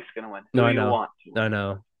you think's gonna win? no, Who I you know, want to I win?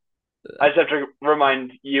 know. I just have to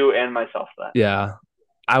remind you and myself that. Yeah,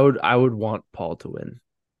 I would want Paul to win.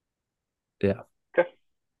 Yeah, Okay.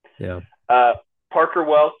 yeah. Uh, Parker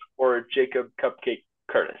Welch or Jacob Cupcake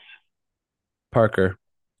Curtis? Parker,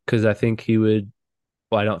 because I think he would.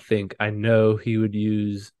 Well, I don't think. I know he would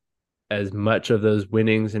use as much of those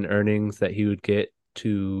winnings and earnings that he would get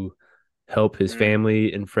to help his Mm,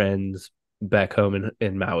 family and friends back home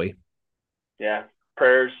in Maui. yeah.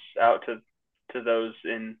 Prayers out to those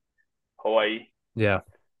in Hawaii. Yeah.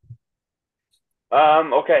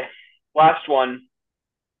 Okay. Last one.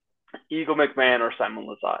 Eagle McMahon or Simon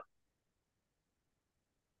Lizotte?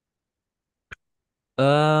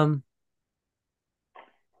 Um,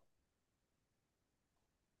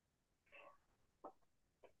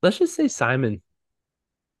 let's just say Simon.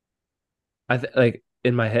 Like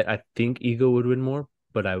in my head, I think Eagle would win more,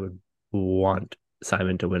 but I would want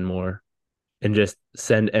Simon to win more and just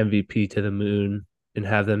send MVP to the moon and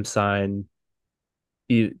have them sign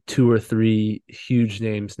two or three huge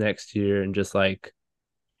names next year and just like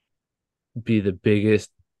be the biggest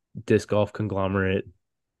disc golf conglomerate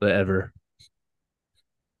ever.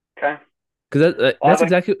 Okay. Because Well, I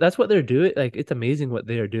think. that's what they're doing. Like it's amazing what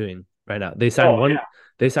they are doing right now. Oh yeah.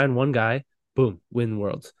 They signed one guy, boom, win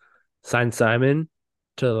worlds. Signed Simon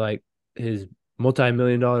to like his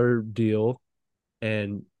multi-million-dollar deal,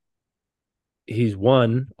 and he's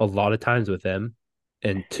won a lot of times with them.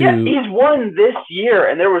 And Yeah, two, he's won this year,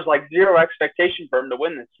 and there was like zero expectation for him to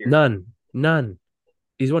win this year. none.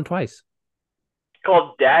 He's won twice, It's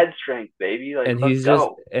called dad strength, baby. Like, and let's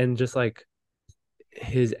go. just like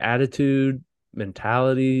his attitude,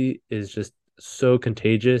 mentality is just so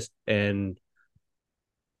contagious and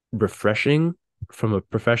refreshing from a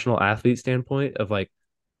professional athlete standpoint of like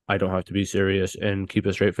I don't have to be serious and keep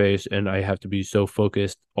a straight face and I have to be so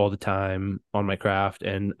focused all the time on my craft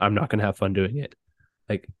and I'm not going to have fun doing it.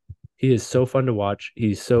 Like he is so fun to watch.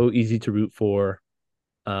 He's so easy to root for.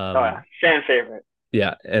 Oh yeah, Um fan favorite.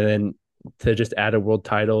 yeah, and then to just add a world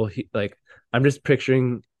title, like I'm just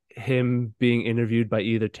picturing him being interviewed by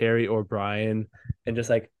either Terry or Brian and just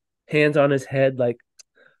like hands on his head like,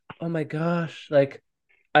 "Oh my gosh, like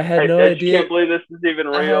I just can't believe this is even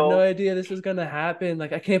I had no real. idea this was gonna happen.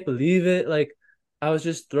 Like I can't believe it. Like I was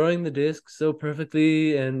just throwing the disc so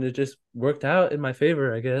perfectly and it just worked out in my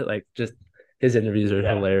favor, I guess. Like just his interviews are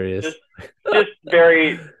Yeah, hilarious. just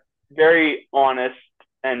very, very honest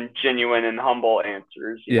and genuine and humble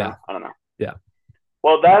answers. Yeah. I don't know. Yeah.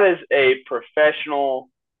 Well, that is a professional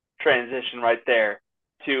transition right there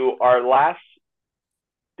to our last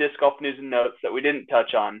disc golf news and notes that we didn't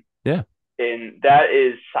touch on, Yeah. and that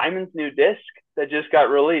is Simon's new disc that just got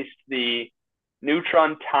released, the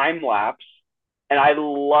Neutron Time Lapse. And I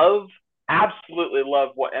love, absolutely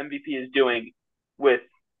love what MVP is doing with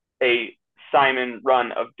a Simon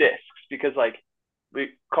run of discs because, like, we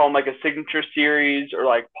call them like a signature series, or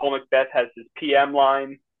like Paul Macbeth has his PM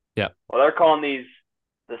line. Yeah. Well, they're calling these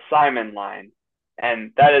the Simon line,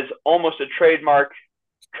 and that is almost a trademarked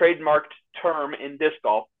term in disc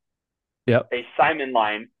golf, Yep. a Simon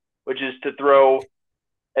line, which is to throw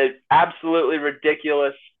an absolutely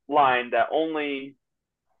ridiculous line that only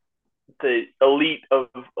the elite of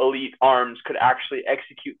elite arms could actually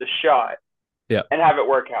execute the shot Yeah. and have it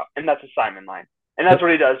work out. And that's a Simon line. And that's Yep.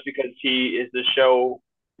 what he does because he is the show.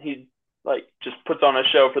 He like just puts on a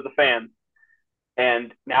show for the fans.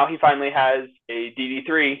 And now he finally has a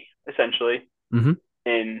DD3 essentially Mm-hmm.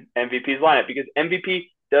 in MVP's lineup because MVP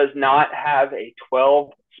does not have a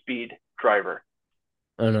 12 speed driver.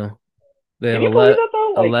 I don't know. They Can have you believe that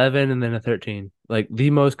though? Like, 11 and then a 13. Like the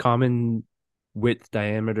most common width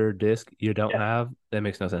diameter disc you don't yeah, have. That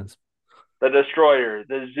makes no sense. the Destroyer,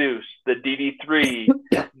 the Zeus, the DD3,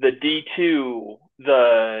 the D2,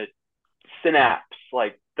 the Synapse,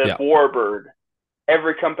 like the Yeah. Warbird.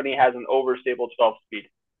 Every company has an overstable 12 speed,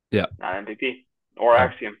 Yeah. not MVP or No.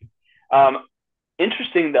 Axiom. Um,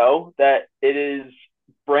 interesting though that it is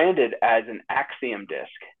branded as an Axiom disc.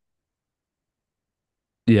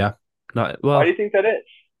 Yeah. Not Why do well. you think that is?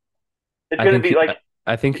 It's I going to think be like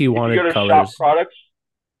I think he if you go wanted to Shop colors. Products,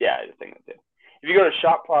 yeah, I think that too. If you go to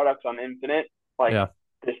Shop Products on Infinite, like Yeah.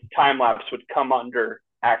 this time lapse would come under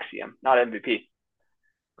Axiom, not MVP.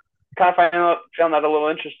 Kind of found that a little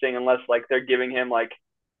interesting, unless like they're giving him like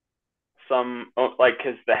some like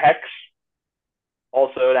because the Hex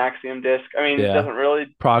also an Axiom disc. I mean, it Yeah. doesn't really. It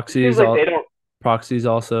seems Proxies like all they don't. proxies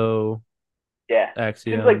also Yeah,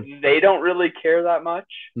 seems like Axiom. they don't really care that much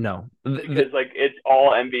No. because like it's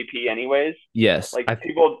all MVP anyways. Yes. Like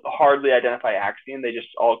people hardly identify Axiom; they just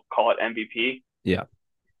all call it MVP. Yeah.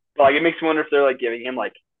 But like it makes me wonder if they're like giving him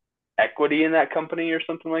like equity in that company or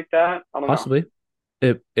something like that. I don't know. Possibly.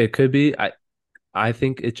 It could be. I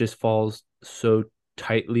think it just falls so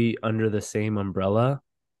tightly under the same umbrella.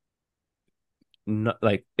 Not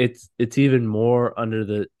like it's even more under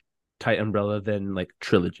the tight umbrella than like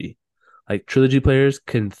trilogy. Like trilogy players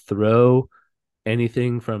can throw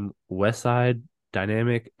anything from West Side,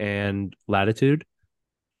 Dynamic, and Latitude.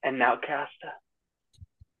 And now Casta.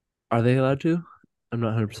 Are they allowed to? I'm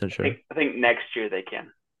not 100% sure. I think next year they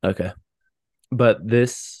can. Okay. But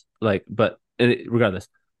this like but regardless,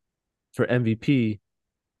 for MVP,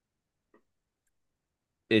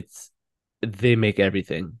 it's they make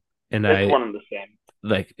everything. And It's I one and the same.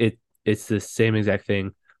 like it's the same exact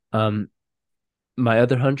thing. Um my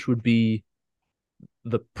other hunch would be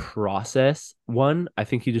the process one. I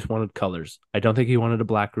think he just wanted colors. I don't think he wanted a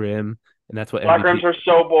black rim, and Black rims are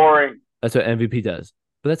so boring. That's what MVP does.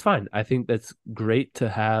 But that's fine. I think that's great to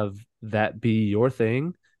have that be your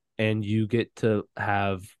thing, and you get to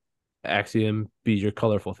have Axiom be your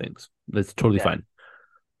colorful things. That's totally Yeah. fine.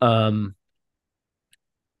 Um,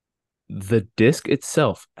 the disc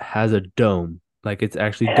itself has a dome. Like it's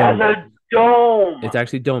actually It has dome. a dome. It's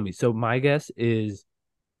actually domey. So my guess is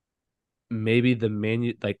maybe the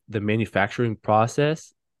manufacturing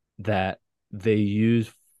process that they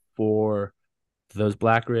use for those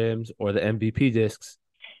black rims or the MVP discs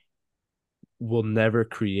will never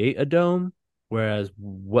create a dome, whereas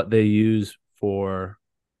what they use for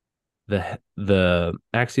the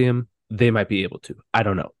Axiom, they might be able to. I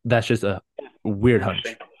don't know. That's just a weird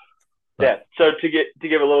Interesting. hunch. But Yeah. So to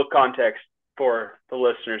give a little context for the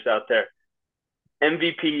listeners out there,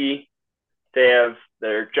 MVP they have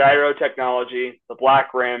their gyro technology. The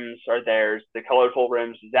black rims are theirs. The colorful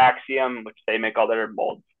rims is Axiom, which they make all their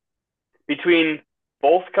molds. Between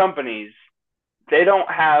both companies, they don't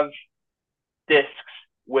have discs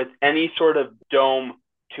with any sort of dome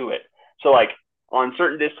to it. So like on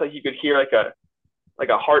certain discs, like you could hear like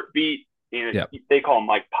a heartbeat. You know, yeah, they call them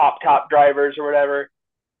like pop top drivers or whatever.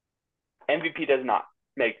 MVP does not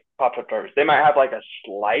make pop top drivers. They might have like a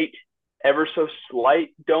slight, ever so slight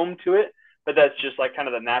dome to it, but that's just like kind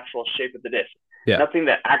of the natural shape of the disc. yeah. Nothing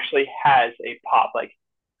that actually has a pop. Like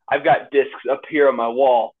I've got discs up here on my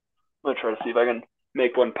wall. I'm gonna try to see if I can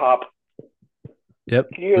make one pop.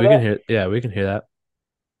 Yep. Can you hear We can that? hear yeah, we can hear that.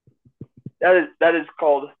 That is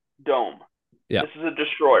called dome. Yeah. This is a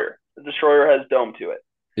destroyer. The destroyer has dome to it.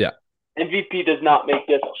 Yeah. MVP does not make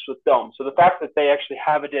discs with dome. So the fact that they actually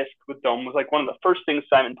have a disc with dome was like one of the first things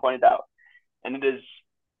Simon pointed out. And it is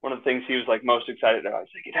one of the things he was like most excited about.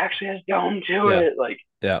 He's like, it actually has dome to Yeah. it. Like,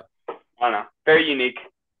 Yeah. I don't know. Very unique.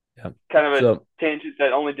 Yeah. Kind of a So tangent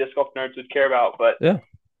that only disc golf nerds would care about, but yeah.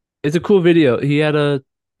 It's a cool video. He had a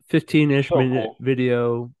 15-ish so minute cool.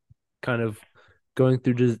 video kind of going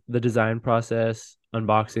through the design process,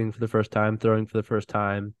 unboxing for the first time, throwing for the first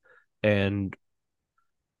time, and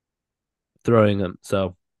throwing them.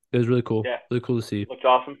 So it was really cool. Yeah. Really cool to see. Looked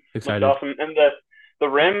awesome. Looked Excited. awesome. And the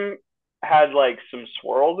rim had like some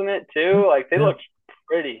swirls in it too. Like they Yeah. looked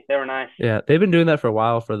pretty. They were nice. Yeah. They've been doing that for a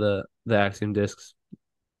while for the Axiom discs.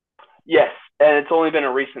 Yes. And it's only been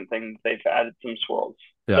a recent thing that they've added some swirls.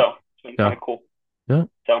 Yeah. So it's been kind Yeah. of cool. Yeah.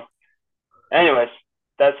 So anyways,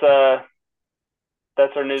 that's uh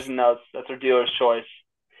that's our news and notes. That's our dealer's choice.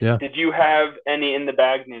 Yeah. Did you have any in the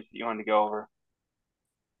bag news that you wanted to go over?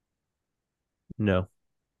 No.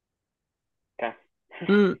 Okay.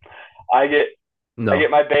 Mm, I get I no. get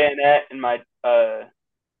my bayonet and my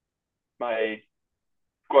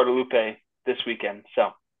Guadalupe this weekend.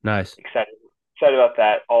 So Nice. excited about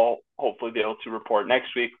that. I'll hopefully be able to report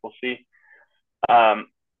next week. We'll see. Um,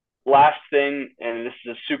 Last thing, and this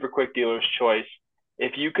is a super quick dealer's choice.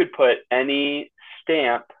 If you could put any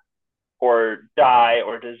stamp or die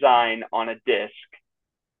or design on a disc,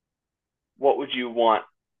 what would you want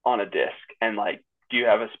on a disc? And like, do you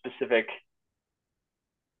have a specific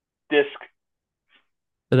disc?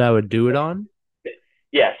 That I would do it on?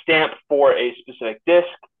 Yeah, stamp for a specific disc.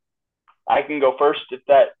 I can go first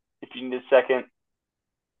if you need a second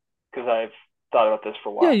because I've thought about this for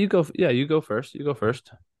a Yeah, while. you go. Yeah, you go first. You go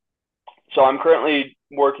first. So I'm currently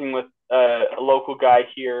working with a local guy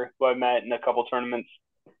here who I met in a couple tournaments.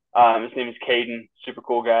 His name is Caden, super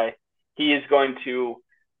cool guy. He is going to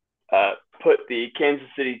put the Kansas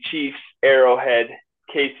City Chiefs Arrowhead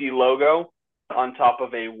KC logo on top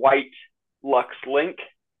of a white Lux link.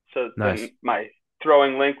 So then Nice. my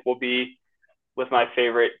throwing link will be with my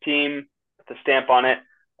favorite team, with the stamp on it.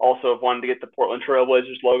 Also, I've wanted to get the Portland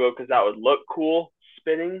Trailblazers logo because that would look cool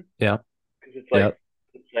spinning. Yeah. Because it's like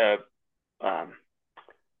Yeah. it's a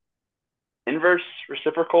inverse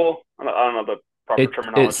reciprocal. I don't know the proper It's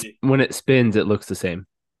terminology. when it spins, it looks the same.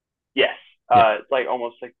 Yes, Yeah. it's like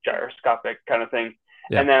almost like gyroscopic kind of thing.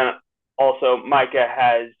 Yeah. And then also Micah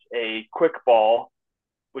has a quick ball,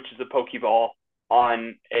 which is a pokeball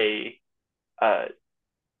on a uh,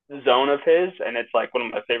 zone of his, and it's like one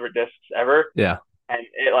of my favorite discs ever. Yeah. And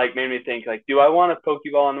it like made me think like, do I want a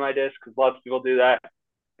pokeball on my disc? Because lots of people do that.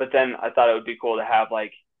 But then I thought it would be cool to have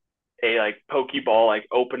like a like pokeball like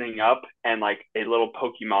opening up and like a little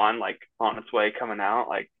Pokemon like on its way coming out.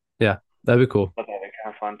 Like Yeah. That'd be cool. I thought that'd be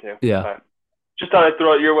kind of fun too. Yeah. But just thought I'd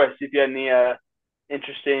throw it your way. See if you had any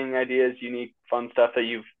interesting ideas, unique, fun stuff that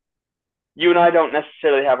you and I don't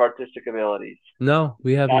necessarily have artistic abilities. No,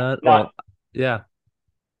 we have Not not. not Well, yeah.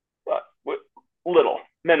 little,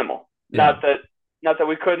 minimal. Yeah. Not that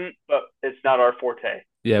we couldn't, but it's not our forte.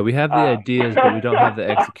 Yeah. We have the Um, ideas, but we don't have the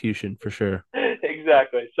execution for sure.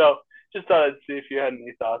 exactly. So just thought I'd see if you had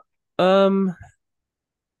any thoughts. Um,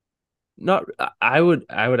 not I would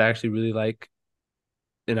actually really like,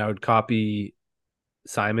 and I would copy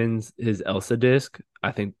Simon's his Elsa disc.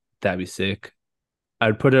 I think that'd be sick.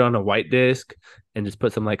 I'd put it on a white disc and just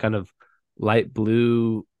put some like kind of light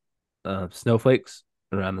blue snowflakes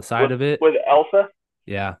around the side with of it. with Elsa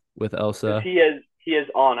Yeah, with because Elsa. he has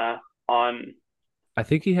Anna on. I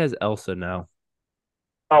think he has Elsa now.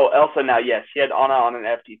 Oh, Elsa now. Yes, he had Anna on an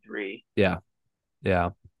FD3. Yeah,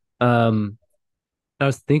 yeah. Um, I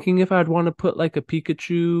was thinking if I'd want to put like a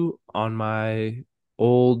Pikachu on my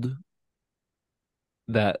old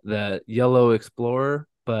that yellow Explorer,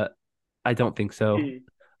 but I don't think so. Yeah.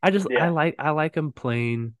 I like him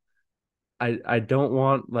plain. I don't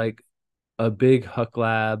want like a big Huck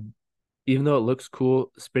Lab, even though it looks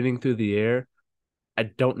cool spinning through the air. I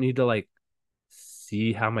don't need to like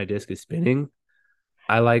see how my disc is spinning.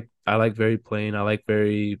 I like very plain. I like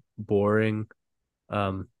very boring.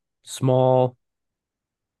 Um, small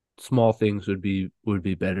small things would be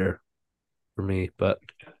better for me, but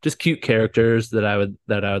just cute characters that I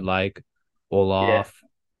would like. Yeah. Olaf.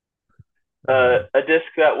 A disc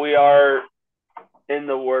that we are in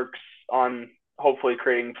the works on hopefully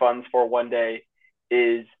creating funds for one day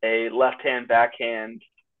is a left hand backhand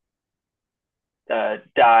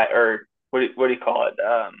die or what do you call it?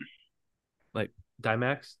 Like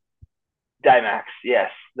Dimax. Dimax, yes,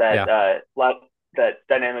 Yeah, that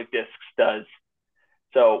Dynamic Discs does.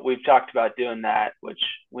 So we've talked about doing that, which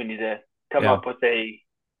we need to come yeah, up with a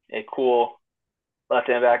cool left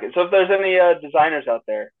hand backhand. So if there's any designers out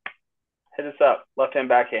there, hit us up. Left hand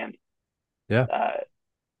backhand. yeah, Uh,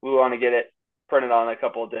 we want to get it printed on a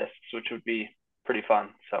couple of discs, which would be pretty fun.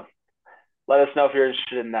 So let us know if you're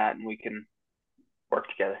interested in that, and we can work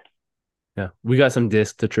together. yeah. We got some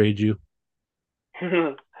discs to trade you.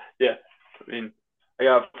 Yeah, I mean, I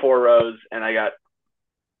got 4 rows, and I got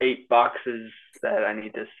 8 boxes that I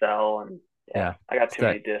need to sell, and yeah, Yeah, I got too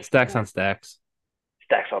many discs, stacks on man. stacks.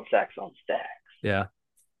 Stacks on stacks on stacks. Yeah.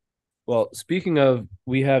 Well, speaking of,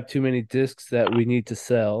 we have too many discs that we need to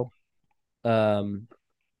sell. Um,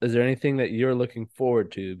 is there anything that you're looking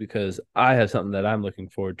forward to? Because I have something that I'm looking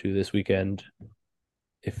forward to this weekend.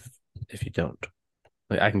 If if you don't,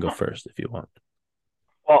 like, I can go first if you want.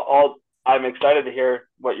 Well, I'm excited to hear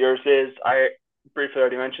what yours is. I briefly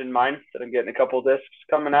already mentioned mine that I'm getting a couple discs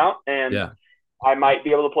coming out, and Yeah. I might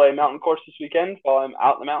be able to play a mountain course this weekend while I'm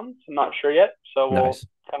out in the mountains. I'm not sure yet, so we'll Nice.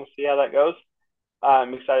 kind of see how that goes.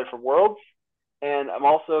 I'm excited for Worlds, and I'm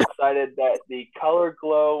also excited that the Color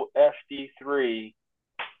Glow FD3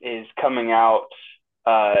 is coming out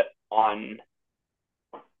on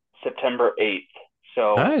September 8th,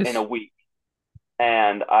 so in a Nice. week.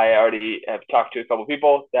 And I already have talked to a couple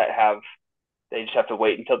people that they just have to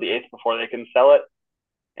wait until the 8th before they can sell it,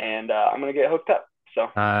 and I'm gonna get hooked up. So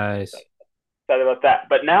Nice. excited about that.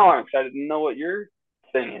 But now I'm excited to know what your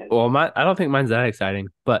thing is. Well, I don't think mine's that exciting,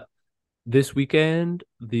 but this weekend,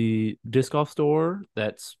 the disc golf store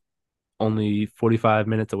that's only 45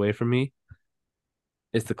 minutes away from me,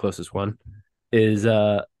 it's the closest one, is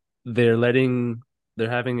they're letting they're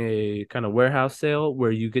having a kind of warehouse sale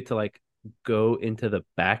where you get to like go into the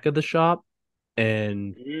back of the shop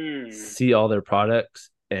and Mm. see all their products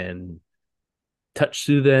and touch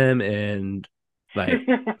through them and like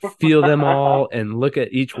feel them all and look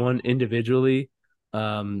at each one individually.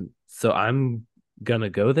 So I'm gonna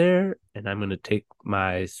go there and I'm gonna take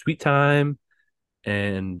my sweet time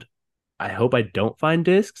and I hope I don't find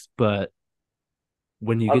discs, but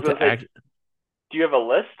when you I was get gonna to say, act do you have a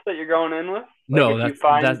list that you're going in with? Like, no, if you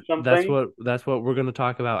find something, that's what we're gonna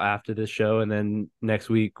talk about after this show, and then next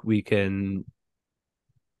week we can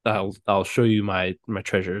I'll show you my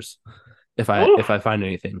treasures oof, if I find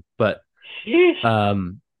anything. But sheesh.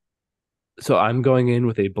 um so I'm going in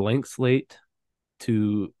with a blank slate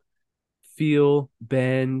to feel,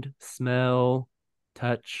 bend, smell,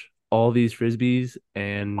 touch all these frisbees.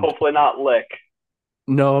 And Hopefully not lick.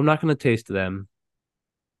 no, I'm not going to taste them.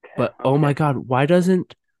 Okay, But oh my okay. God, why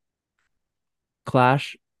doesn't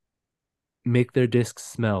Clash make their discs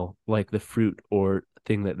smell like the fruit or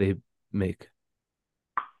thing that they make?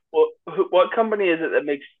 Well, what company is it that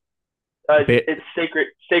makes? Ba- It's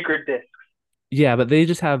Sacred Disc. yeah, but they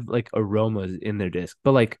just have like aromas in their disc.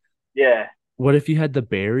 But like, Yeah, what if you had the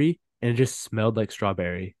berry and it just smelled like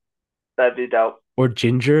strawberry that'd be dope. or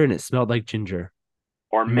ginger and it smelled like ginger?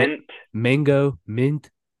 Or Ma- mint, mango, mint,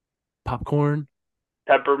 popcorn.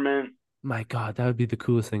 peppermint. My God, that would be the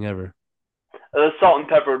coolest thing ever. The salt and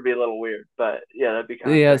pepper would be a little weird, but yeah, that'd be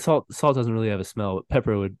kind of Yeah, sick. salt doesn't really have a smell. But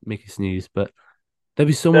pepper would make you sneeze, but that'd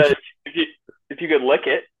be so much. But if you could lick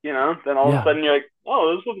it, then all of a Yeah, sudden you're like,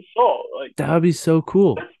 oh, this is salt. Like that would be so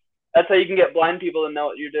cool. that's how you can get blind people to know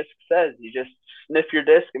what your disc says. You just sniff your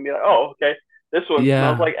disc and be like, oh, okay, this one smells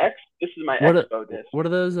Yeah. like X. This is my What are, Expo disc. what are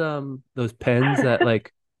those pens that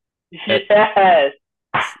like at, Yes.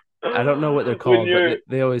 I don't know what they're when called, but you're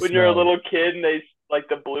they always when you're a smell. little kid and they like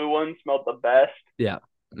the blue one smelled the best. Yeah,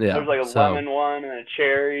 yeah. There's like a So lemon one and a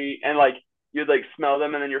cherry, and like you'd like smell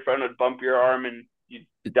them, and then your friend would bump your arm and you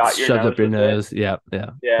it's dot your shoved nose up your with it. nose. Yeah,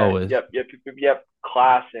 yeah. Yeah, Always. yep.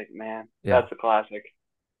 Classic, man. Yeah. That's a classic.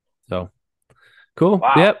 So cool.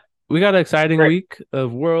 Wow, Yep. We got an exciting great, week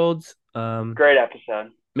of Worlds. great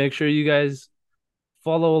episode. Make sure you guys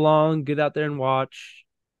follow along, get out there and watch.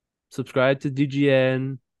 Subscribe to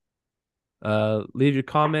DGN. Leave your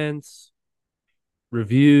comments,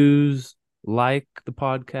 reviews, like the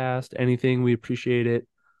podcast, anything. We appreciate it.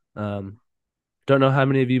 Um, don't know how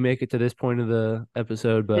many of you make it to this point of the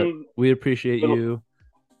episode, but we, we appreciate you.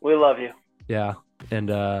 we love you. Yeah. And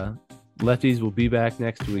Lefties will be back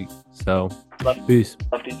next week. So Left, peace.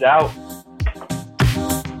 lefties out.